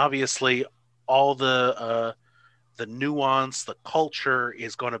themselves, and obviously all the nuance, the culture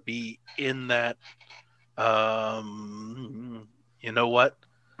is going to be in that. You know what?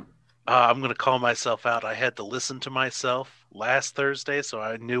 I'm going to call myself out. I had to listen to myself last Thursday, so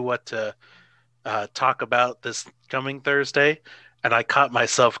I knew what to talk about this coming Thursday. And I caught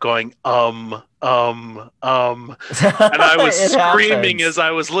myself going, and I was screaming as I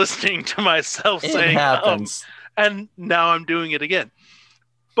was listening to myself saying, and now I'm doing it again.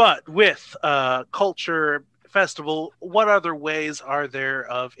 But with Culture Festival, what other ways are there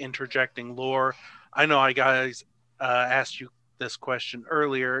of interjecting lore? I know I guys asked you this question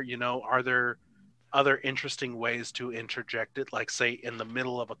earlier, you know, are there other interesting ways to interject it, like say in the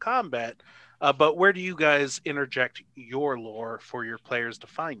middle of a combat? But where do you guys interject your lore for your players to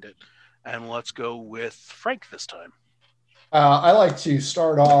find it? And let's go with Frank this time. I like to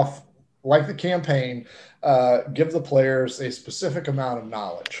start off like the campaign, give the players a specific amount of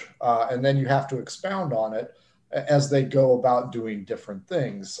knowledge, and then you have to expound on it as they go about doing different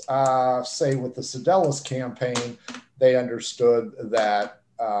things. Say with the Sedelis campaign, they understood that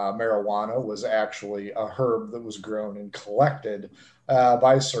marijuana was actually a herb that was grown and collected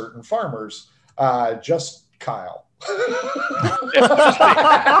by certain farmers. Just Kyle.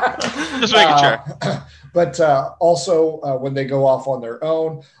 Just making sure. But also, when they go off on their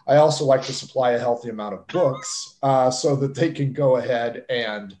own, I also like to supply a healthy amount of books so that they can go ahead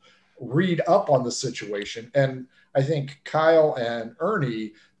and read up on the situation. And I think Kyle and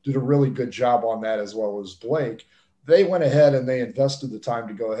Ernie did a really good job on that, as well as Blake. They went ahead and they invested the time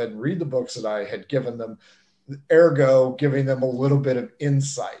to go ahead and read the books that I had given them, ergo giving them a little bit of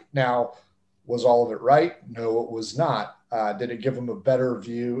insight. Now, was all of it right? No, it was not. Did it give them a better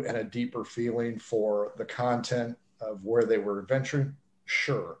view and a deeper feeling for the content of where they were adventuring?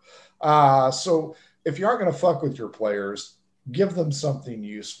 Sure. So if you aren't going to fuck with your players, give them something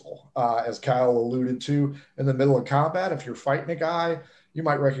useful. As Kyle alluded to, in the middle of combat, if you're fighting a guy, you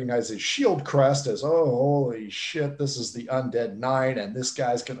might recognize his shield crest as, oh, holy shit, this is the Undead Nine, and this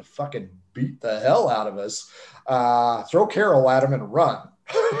guy's going to fucking beat the hell out of us. Throw Carol at him and run.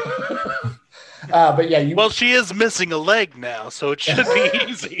 But yeah, well, she is missing a leg now, so it should be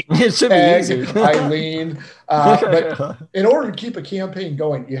easy. It should be easy. Eileen. But in order to keep a campaign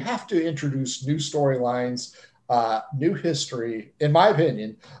going, you have to introduce new storylines, new history, in my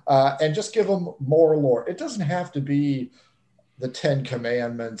opinion, and just give them more lore. It doesn't have to be the 10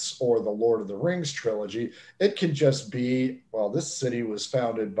 Commandments or the Lord of the Rings trilogy. It can just be, well, this city was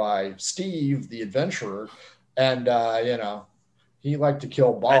founded by Steve, the adventurer, and, you know, he liked to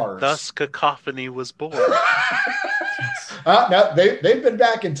kill bars. And thus Cacophony was born. No, they've been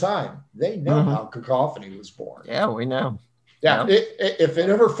back in time. They know how Cacophony was born. Yeah, we know. Yeah, if it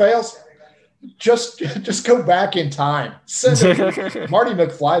ever fails, just go back in time. Send Marty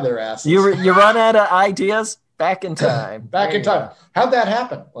McFly their asses. You run out of ideas? Back in time. Back in time. How'd that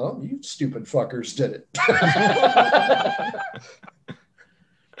happen? Well, you stupid fuckers did it.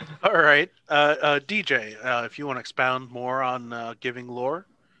 All right. DJ, if you want to expound more on giving lore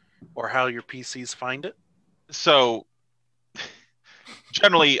or how your PCs find it. So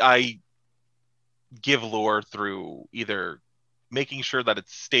generally I give lore through either making sure that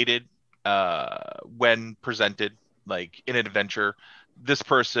it's stated when presented, like in an adventure. This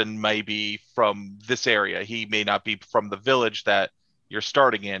person may be from this area. He may not be from the village that you're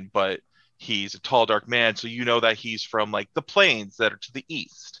starting in, but he's a tall, dark man. So you know that he's from like the plains that are to the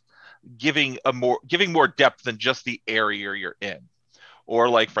east, giving more depth than just the area you're in. Or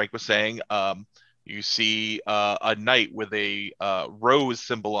like Frank was saying, You see a knight with a rose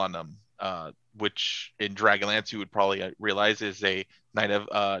symbol on them, which in Dragonlance you would probably realize is a knight of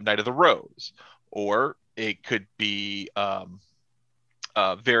the rose, or it could be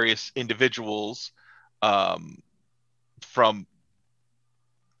various individuals from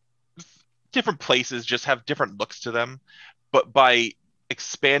different places, just have different looks to them, but by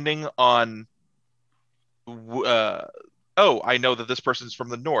expanding on I know that this person's from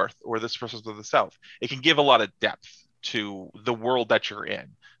the north or this person's from the south, it can give a lot of depth to the world that you're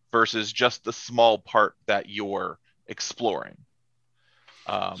in versus just the small part that you're exploring.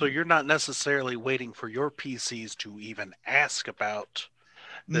 So you're not necessarily waiting for your PCs to even ask about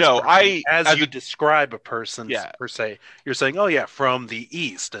this no person. as you describe a person per se, you're saying, oh yeah, from the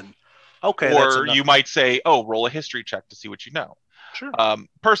east, and okay, or you might say, oh, roll a history check to see what you know. Sure.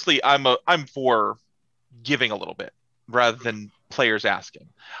 Personally, I'm for giving a little bit rather than players asking.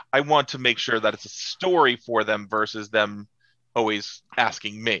 I want to make sure that it's a story for them versus them always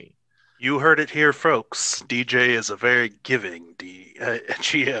asking me. You heard it here, folks. DJ is a very giving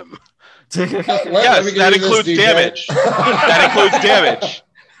GM. Yes, that includes damage. That includes damage.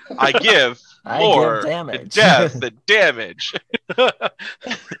 I give more damage. Death than damage.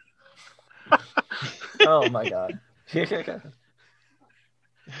 Oh my god.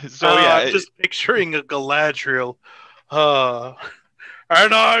 So yeah, I'm just picturing a Galadriel. And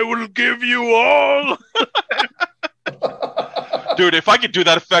I will give you all. Dude, if I could do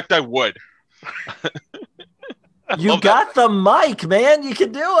that effect, I would. You got the mic, man. You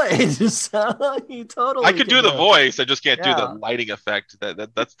can do it. So you totally. I could do the it. voice. I just can't do Yeah. the lighting effect.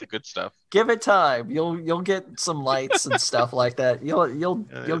 That's the good stuff. Give it time. You'll get some lights and stuff like that. You'll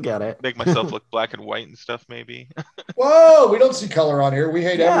get it. Make myself look black and white and stuff, maybe. Whoa, we don't see color on here. We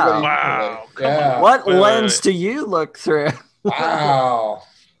hate Yeah. everybody. Wow, equally. Yeah. What Wait, lens wait. do you look through? Wow.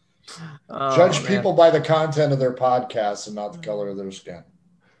 Oh, Judge man. people by the content of their podcasts and not the color of their skin.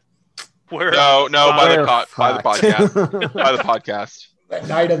 Where No, by We're the podcast. fucked. By the podcast. The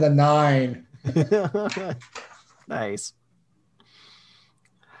night of the 9. Nice.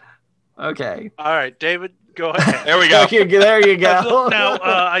 Okay. All right, David, go ahead. There we go. There you go. Now,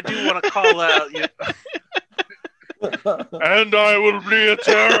 I do want to call out. And I will be a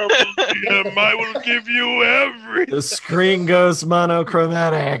terrible GM. I will give you everything. The screen goes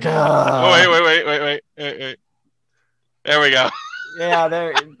monochromatic. Oh, wait. There we go. Yeah,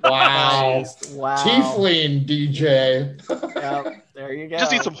 there. Wow. Nice. Wow. Tiefling DJ. Yep, there you go.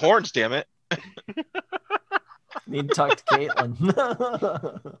 Just need some horns, damn it. Need to talk to Caitlin.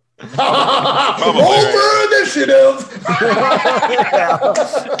 Over initiative.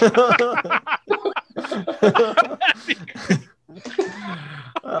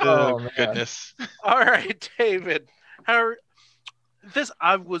 Oh, man. Goodness. All right, David.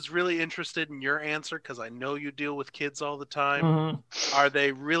 I was really interested in your answer because I know you deal with kids all the time. Mhm. Are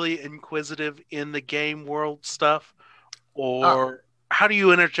they really inquisitive in the game world stuff? Or how do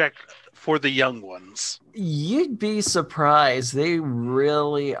you interject for the young ones? You'd be surprised. They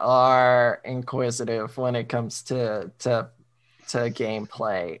really are inquisitive when it comes to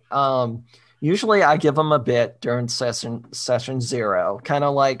gameplay. Usually I give them a bit during session 0, kind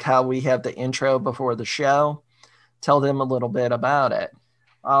of like how we have the intro before the show. Tell them a little bit about it.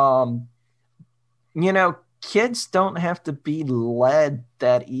 Kids don't have to be led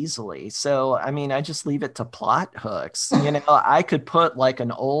that easily. So, I mean, I just leave it to plot hooks. I could put like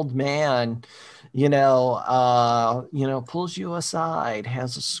an old man, pulls you aside,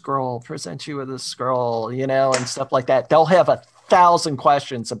 has a scroll, presents you with a scroll, and stuff like that. They'll have 1,000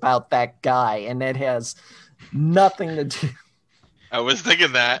 questions about that guy, and it has nothing to do. I was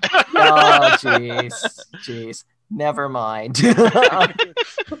thinking that. Oh, jeez. Never mind.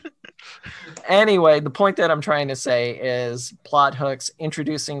 Anyway, the point that I'm trying to say is plot hooks,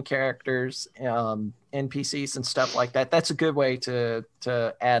 introducing characters, NPCs and stuff like that. That's a good way to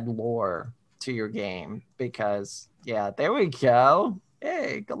add lore to your game because, yeah, there we go.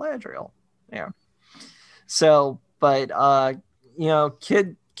 Hey, Galadriel. Yeah. So, but,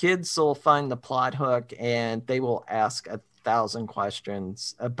 kids will find the plot hook and they will ask 1,000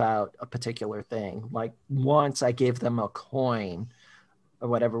 questions about a particular thing. Like once I gave them a coin or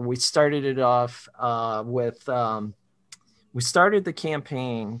whatever. We started it off with we started the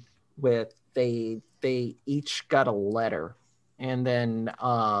campaign with they each got a letter, and then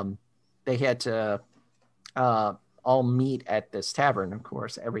they had to all meet at this tavern. Of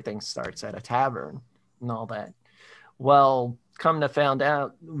course, everything starts at a tavern and all that. Well, come to find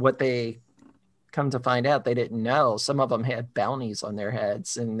out, they didn't know. Some of them had bounties on their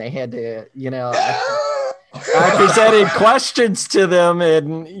heads, and they had to, I presented questions to them,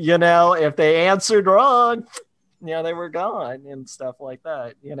 and if they answered wrong, they were gone and stuff like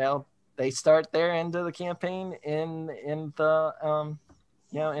that. They start their end of the campaign in the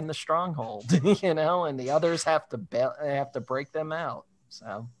in the stronghold, and the others have to break them out.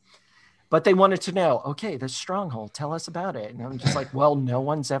 So, but they wanted to know, okay, the stronghold, tell us about it. And I'm just like, well, no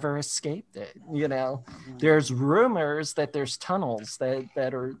one's ever escaped it. There's rumors that there's tunnels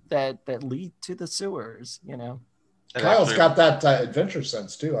that lead to the sewers. Kyle's got that adventure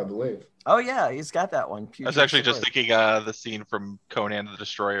sense too, I believe. Oh yeah, he's got that one. I was actually just thinking the scene from Conan the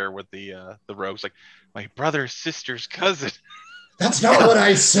Destroyer with the rogues, like my brother's sister's cousin. That's not what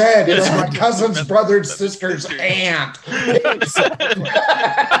I said. It's my cousin's brother's sister's aunt.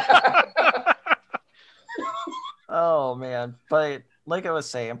 Oh man, but like I was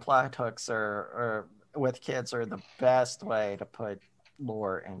saying, plot hooks are with kids are the best way to put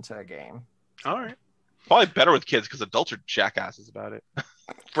lore into a game. All right. Probably better with kids because adults are jackasses about it.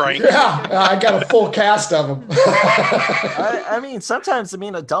 Right. Yeah, I got a full cast of them. I mean, sometimes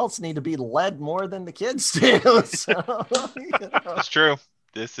adults need to be led more than the kids do. So, That's true.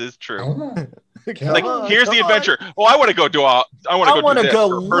 This is true. Like, here's the adventure. Oh, I want to go do I want to go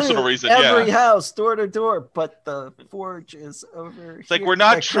for a personal reason. Every house, door to door, but the forge is over. It's like we're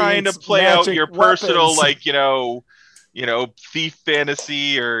not trying to play out your personal, thief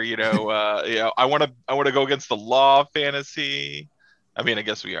fantasy or I want to go against the law fantasy. I mean, I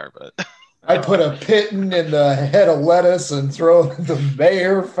guess we are, but I put a piton in the head of lettuce and throw the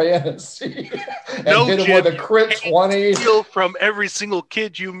mayor fantasy and hit him with a crit 20. Steal from every single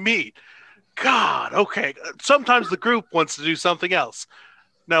kid you meet. God, okay. Sometimes the group wants to do something else.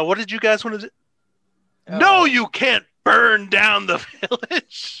 Now, what did you guys want to do? Oh. No, you can't burn down the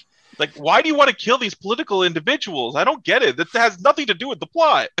village. Like, why do you want to kill these political individuals? I don't get it. That has nothing to do with the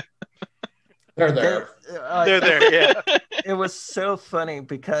plot. They're there. They're there, yeah. It was so funny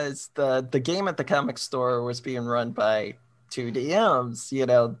because the game at the comic store was being run by two DMs.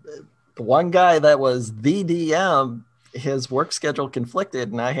 The one guy that was the DM, his work schedule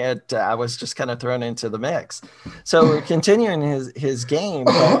conflicted, and I was just kind of thrown into the mix. So we're continuing his game,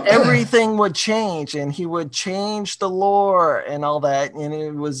 but everything would change, and he would change the lore and all that, and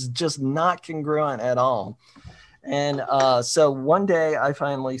it was just not congruent at all. And so one day I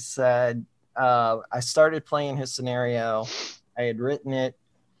finally said, I started playing his scenario. I had written it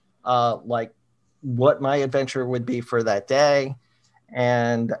like what my adventure would be for that day.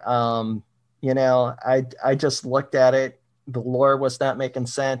 And, I just looked at it. The lore was not making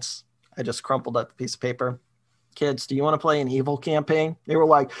sense. I just crumpled up a piece of paper. Kids, do you want to play an evil campaign? They were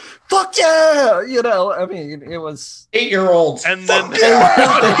like, fuck yeah! I mean, it was 8-year-olds. And then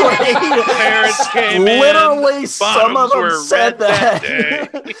parents came literally, in. Some of them said that.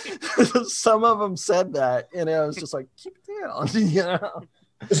 that Some of them said that. And I was just like, keep it down.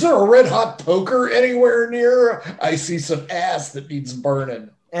 Is there a red hot poker anywhere near? I see some ass that needs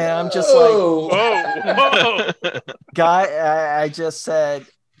burning. And I'm just whoa. Guy, I just said,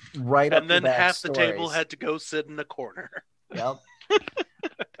 right up. And then half the table had to go sit in the corner. Yep.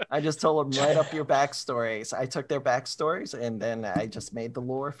 I just told them, write up your backstories. I took their backstories and then I just made the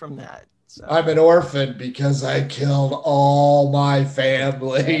lore from that. So. I'm an orphan because I killed all my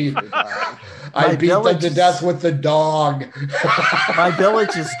family. I beat them to death with the dog. My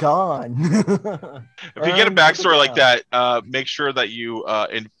village is gone. If you get a backstory like that, make sure that you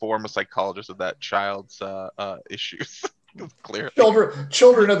inform a psychologist of that child's issues. Clearly.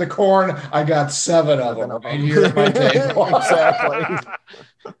 Children of the Corn, I got 7 of them right here at my table. Exactly.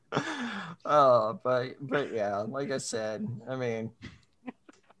 But yeah, like I said, I mean,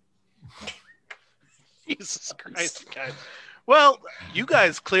 Jesus Christ, guys. Well, you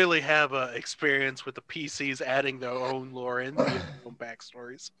guys clearly have experience with the PCs adding their own lore in, their own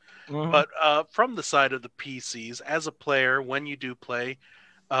backstories. Mm-hmm. But from the side of the PCs, as a player, when you do play,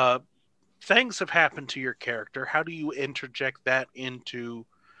 things have happened to your character. How do you interject that into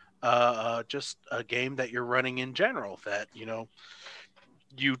just a game that you're running in general? That,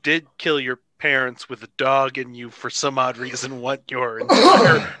 you did kill your parents with a dog and you, for some odd reason, want your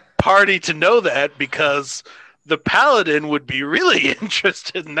entire party to know that because the paladin would be really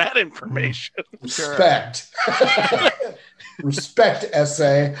interested in that information. Respect. Respect,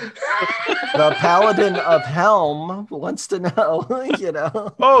 essay. The paladin of Helm wants to know,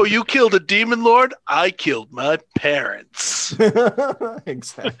 Oh, you killed a demon lord? I killed my parents.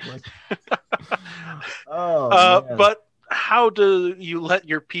 Exactly. But how do you let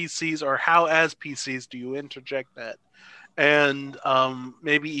your PCs, or how as PCs do you interject that? And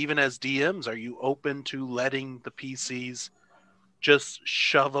maybe even as DMs, are you open to letting the PCs just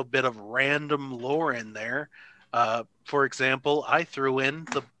shove a bit of random lore in there. For example, I threw in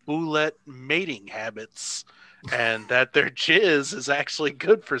the Bulette mating habits, and that their jizz is actually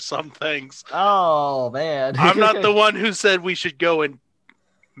good for some things. Oh man. I'm not the one who said we should go and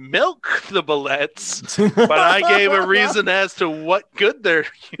milk the Bulettes, but I gave a reason as to what good their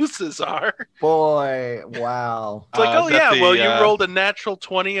uses are. Boy, wow. It's like, oh Is that yeah, well, the, you rolled a natural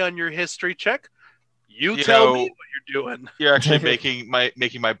 20 on your history check. You tell me what you're doing. You're actually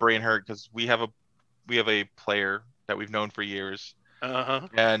making my brain hurt, because we have a player that we've known for years,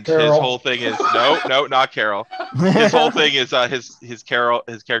 and Carol. his whole thing is no, not Carol. His whole thing is his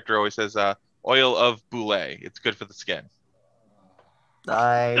character always says oil of Boulé. It's good for the skin.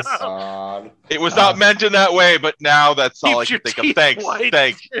 Nice. God. It was not meant in that way, but now that's all I Keeps can your think of. teeth Thanks. white,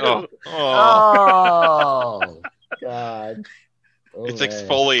 Oh, too. Oh, God. Oh, it's man.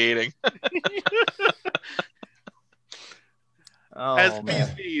 exfoliating. Oh, As man.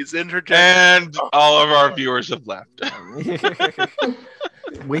 PCs interject. And all of our viewers have left.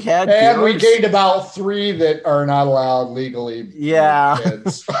 We had And we viewers. gained about 3 that are not allowed legally. Yeah.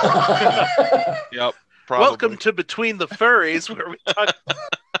 Kids. Yep. Probably. Welcome to Between the Furries, where we talk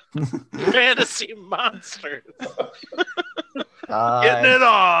fantasy monsters. Getting it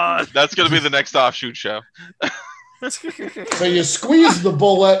on. That's going to be the next offshoot show. So you squeeze the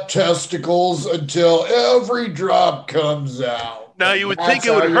bullet testicles until every drop comes out. Now you would That's think it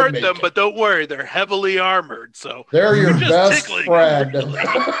how would you hurt make them, it. but don't worry, they're heavily armored. So They're your just best tickling friend. them,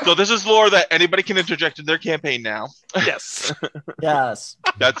 really. So this is lore that anybody can interject in their campaign now. Yes. Yes.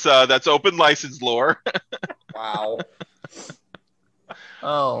 That's open license lore. Wow.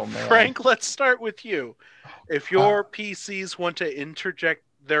 Oh, man. Frank, let's start with you. If your PCs want to interject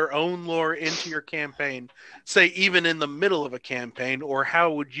their own lore into your campaign, say even in the middle of a campaign, or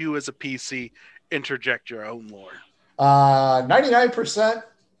how would you as a PC interject your own lore? 99%,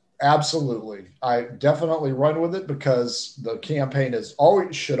 absolutely. I definitely run with it, because the campaign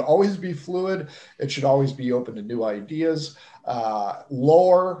should always be fluid. It should always be open to new ideas.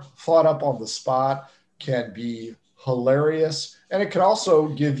 Lore thought up on the spot can be hilarious, and it can also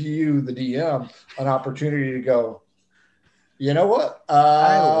give you, the DM, an opportunity to go, you know what?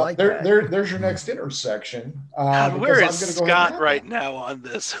 I like that. There's your next intersection. God, because where I'm is gonna go ahead and Scott have right that. now on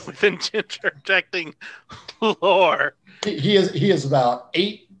this with interjecting lore? He is about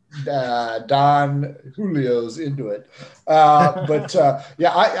 8 Don Julios into it. Yeah,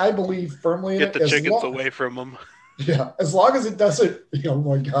 I believe firmly in Get it. the chickens away from them. Yeah, as long as it doesn't, oh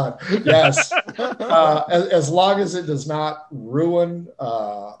my God, yes. As long as it does not ruin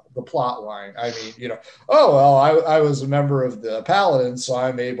the plot line. I mean, oh, well, I was a member of the Paladins, so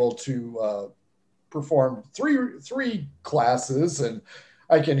I'm able to perform three classes, and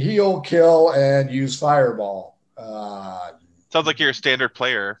I can heal, kill, and use Fireball. Sounds like you're a standard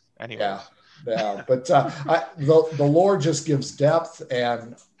player anyway. Yeah, but the lore just gives depth,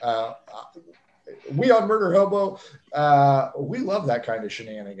 and we on Murder Hobo, we love that kind of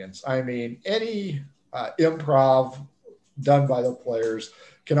shenanigans. I mean, any improv done by the players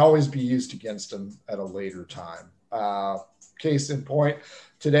can always be used against them at a later time. Case in point,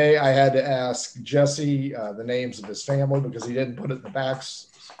 today I had to ask Jesse the names of his family, because he didn't put it in the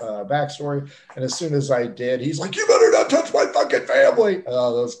backstory. And as soon as I did, he's like, "You better not touch my fucking family."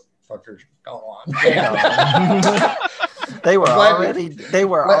 Those fuckers, go on. They were already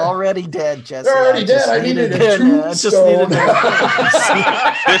dead, Jesse. They're already dead. I needed a tombstone.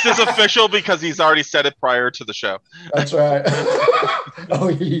 This is official because he's already said it prior to the show. That's right. Oh,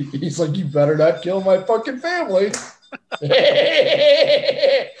 he's like, "You better not kill my fucking family."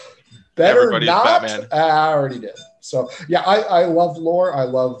 Better Everybody's not. Batman. I already did. So yeah, I love lore. I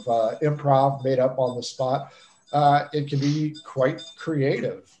love improv made up on the spot. It can be quite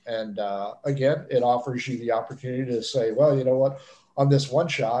creative. And again, it offers you the opportunity to say, well, you know what? On this one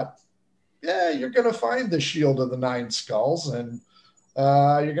shot, you're going to find the Shield of the Nine Skulls, and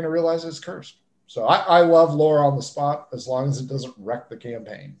you're going to realize it's cursed. So I love lore on the spot, as long as it doesn't wreck the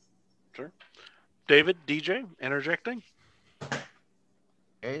campaign. Sure. David, DJ, interjecting?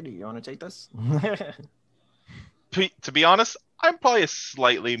 Hey, do you want to take this? To be honest, I'm probably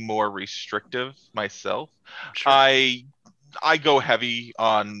slightly more restrictive myself. Sure. I go heavy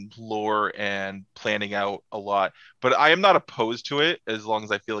on lore and planning out a lot, but I am not opposed to it as long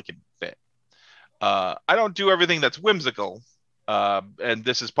as I feel it can fit. I don't do everything that's whimsical, and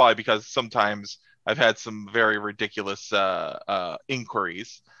this is probably because sometimes I've had some very ridiculous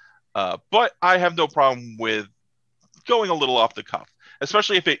inquiries, but I have no problem with going a little off the cuff,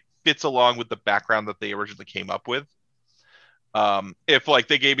 especially if it fits along with the background that they originally came up with. If like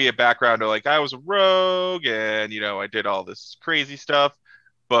they gave me a background of like I was a rogue and I did all this crazy stuff,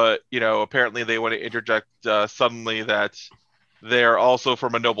 but apparently they want to interject suddenly that they're also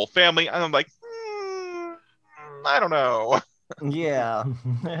from a noble family, and I'm like, I don't know. Yeah.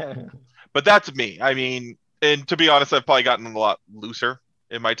 But that's me. I mean, and to be honest, I've probably gotten a lot looser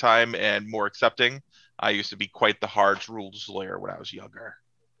in my time and more accepting. I used to be quite the hard rules lawyer when I was younger.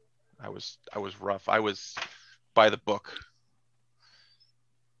 I was rough. I was by the book.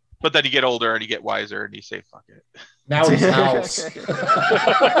 But then you get older and you get wiser and you say, fuck it. Now he's house.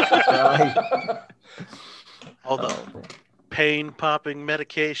 All the pain popping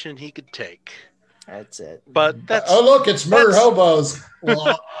medication he could take. That's it. But that's look, it's murder hobos.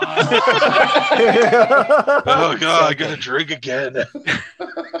 Oh god, I gotta drink again.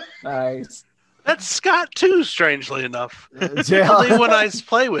 Nice. That's Scott too, strangely enough. Yeah. Only when I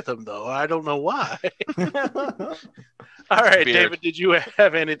play with him, though. I don't know why. All right, Beard. David, did you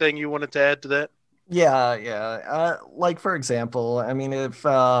have anything you wanted to add to that? Yeah. Like, for example, I mean, if,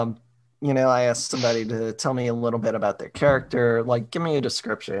 I ask somebody to tell me a little bit about their character, like, give me a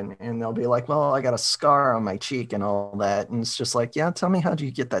description, and they'll be like, well, I got a scar on my cheek and all that. And it's just like, yeah, tell me, how do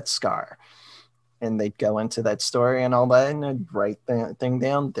you get that scar? And they'd go into that story and all that, and I'd write the thing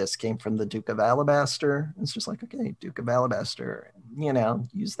down. This came from the Duke of Alabaster. It's just like, okay, Duke of Alabaster,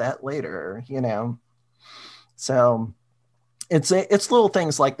 use that later, So it's little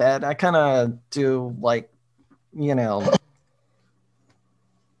things like that. I kind of do, like,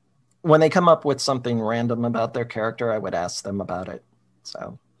 when they come up with something random about their character, I would ask them about it.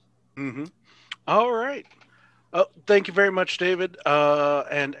 So. Mm-hmm. All right. Oh, thank you very much, David,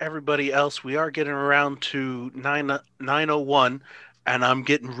 and everybody else. We are getting around to 9:01, and I'm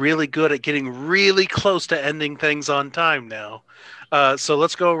getting really good at getting really close to ending things on time now. So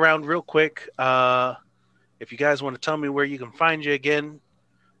let's go around real quick. If you guys want to tell me where you can find you again,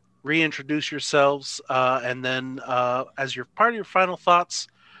 reintroduce yourselves, and then as your part of your final thoughts,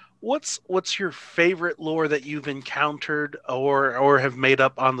 what's your favorite lore that you've encountered or have made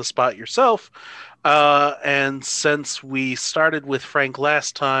up on the spot yourself? And since we started with Frank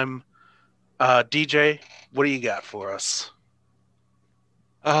last time, DJ, what do you got for us?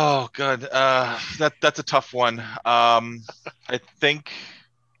 Oh, good. That's a tough one. I think,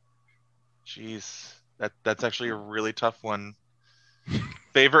 geez, that's actually a really tough one.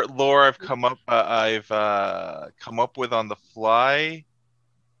 Favorite lore I've come up with on the fly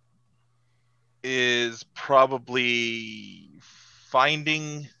is probably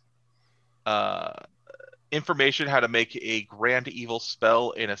finding information how to make a grand evil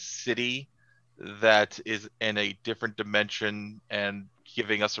spell in a city that is in a different dimension and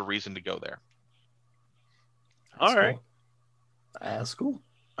giving us a reason to go there. All right. Cool. That's cool.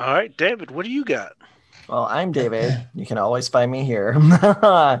 All right, David, what do you got? Well, I'm David. You can always find me here.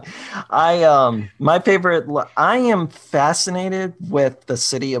 My favorite, I am fascinated with the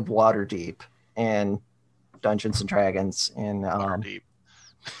city of Waterdeep and Dungeons and Dragons. And Waterdeep.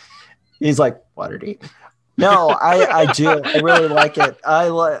 He's like, Waterdeep. No, I do. I really like it. I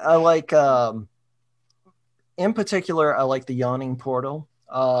like in particular, I like the Yawning Portal.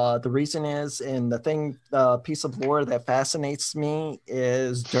 The reason is, and the piece of lore that fascinates me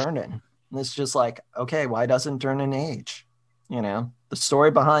is Durnan. And it's just like, okay, why doesn't Durnan age? The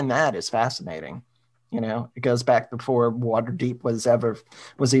story behind that is fascinating. It goes back before Waterdeep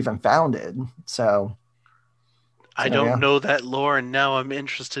was even founded. So I don't know that lore, and now I'm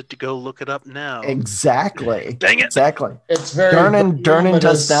interested to go look it up now. Exactly. Dang it. Exactly. It's very Durnan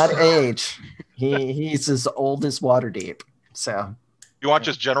does not age. He's as old as Waterdeep. So You want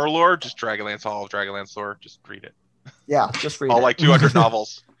just general lore? Just Dragonlance, all of Dragonlance lore. Just read it. yeah, just read All it. like 200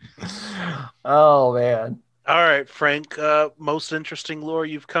 novels. Oh man. All right, Frank, most interesting lore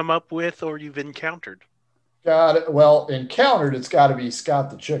you've come up with or you've encountered? Got it. Well, encountered, it's got to be Scott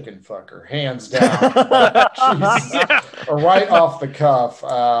the Chicken Fucker, hands down. Jesus. Right off the cuff.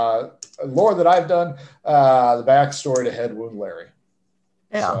 Lore that I've done, the backstory to Head Wound Larry.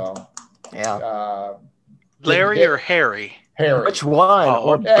 Yeah. So, Yeah. Larry or Harry? Harry. Which one?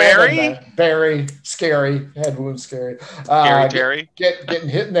 Oh, Barry? Barry. Scary. Head wound scary. Scary Terry. Getting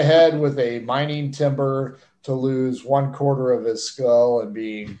hit in the head with a mining timber to lose 1/4 of his skull and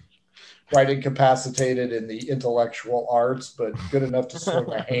being quite incapacitated in the intellectual arts, but good enough to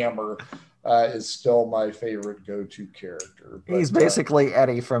swing a hammer is still my favorite go-to character. But, He's basically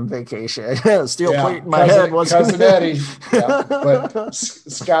Eddie from Vacation. Steel yeah, plate in my head was cousin Eddie. Yeah. But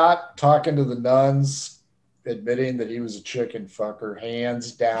Scott talking to the nuns, admitting that he was a chicken fucker,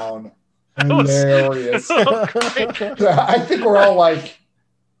 hands down, hilarious. I think we're all like,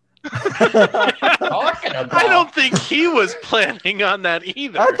 Talking about? I don't think he was planning on that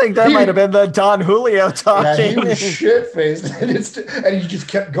either. I think that might have been the Don Julio Yeah, talking. he was shit-faced, and he just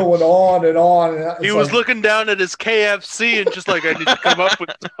kept going on and on. And He was looking down at his KFC and just like, I need to come up with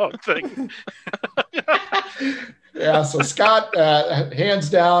something. Yeah, so Scott, hands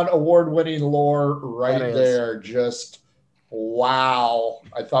down, award-winning lore right That is. there. Just wow!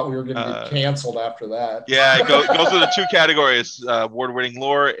 I thought we were going to get canceled after that. Yeah, it goes to the two categories: award-winning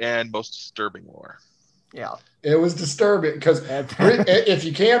lore and most disturbing lore. Yeah. It was disturbing because if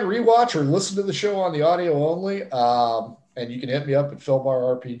you can rewatch or listen to the show on the audio only, and you can hit me up at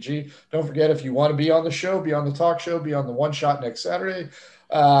Philbar RPG. Don't forget, if you want to be on the show, be on the talk show, be on the One Shot next Saturday.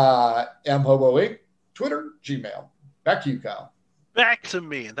 M Hobo Inc. Twitter, Gmail. Back to you, Kyle. Back to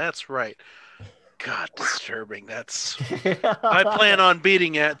me. That's right. God, disturbing. I plan on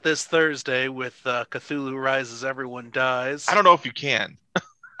beating it this Thursday with Cthulhu Rises, Everyone Dies. I don't know if you can.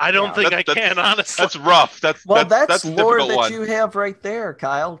 I don't think I can, honestly. That's rough. That's lore a difficult that one. you have right there,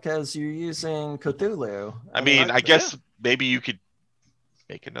 Kyle, because you're using Cthulhu. I mean, I guess maybe you could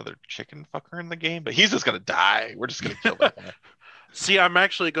make another chicken fucker in the game, but he's just gonna die. We're just gonna kill that guy. See, I'm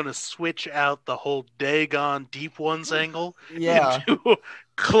actually going to switch out the whole Dagon Deep Ones angle into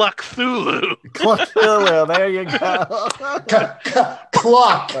Cluckthulu. Cthulhu, there you go.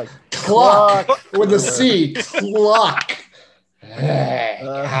 Cluck with a C. Cluck. I'm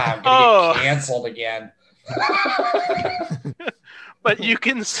gonna get canceled again. But you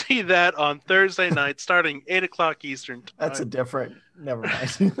can see that on Thursday night, starting 8:00 Eastern time. That's a different. Never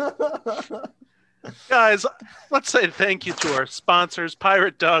mind. Guys, let's say thank you to our sponsors,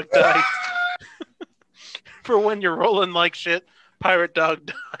 Pirate Dog Dice, for when you're rolling like shit, Pirate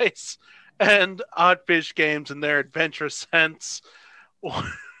Dog Dice, and Oddfish Games and their adventure sense.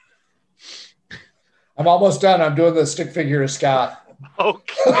 I'm almost done. I'm doing the stick figure of Scott.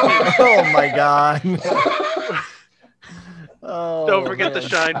 Okay. Oh my god. Don't forget the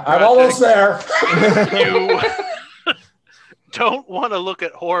Shine Project. I'm almost there. You don't want to look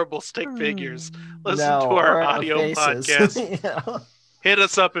at horrible stick figures. Listen to our audio podcast. Yeah. Hit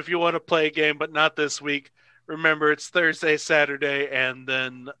us up if you want to play a game, but not this week. Remember, it's Thursday, Saturday, and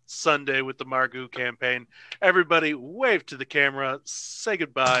then Sunday with the Margoo campaign. Everybody, wave to the camera. Say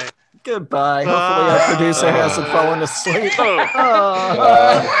goodbye. Goodbye. Hopefully our producer hasn't fallen asleep.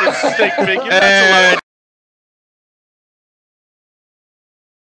 The stick figure. That's a lot.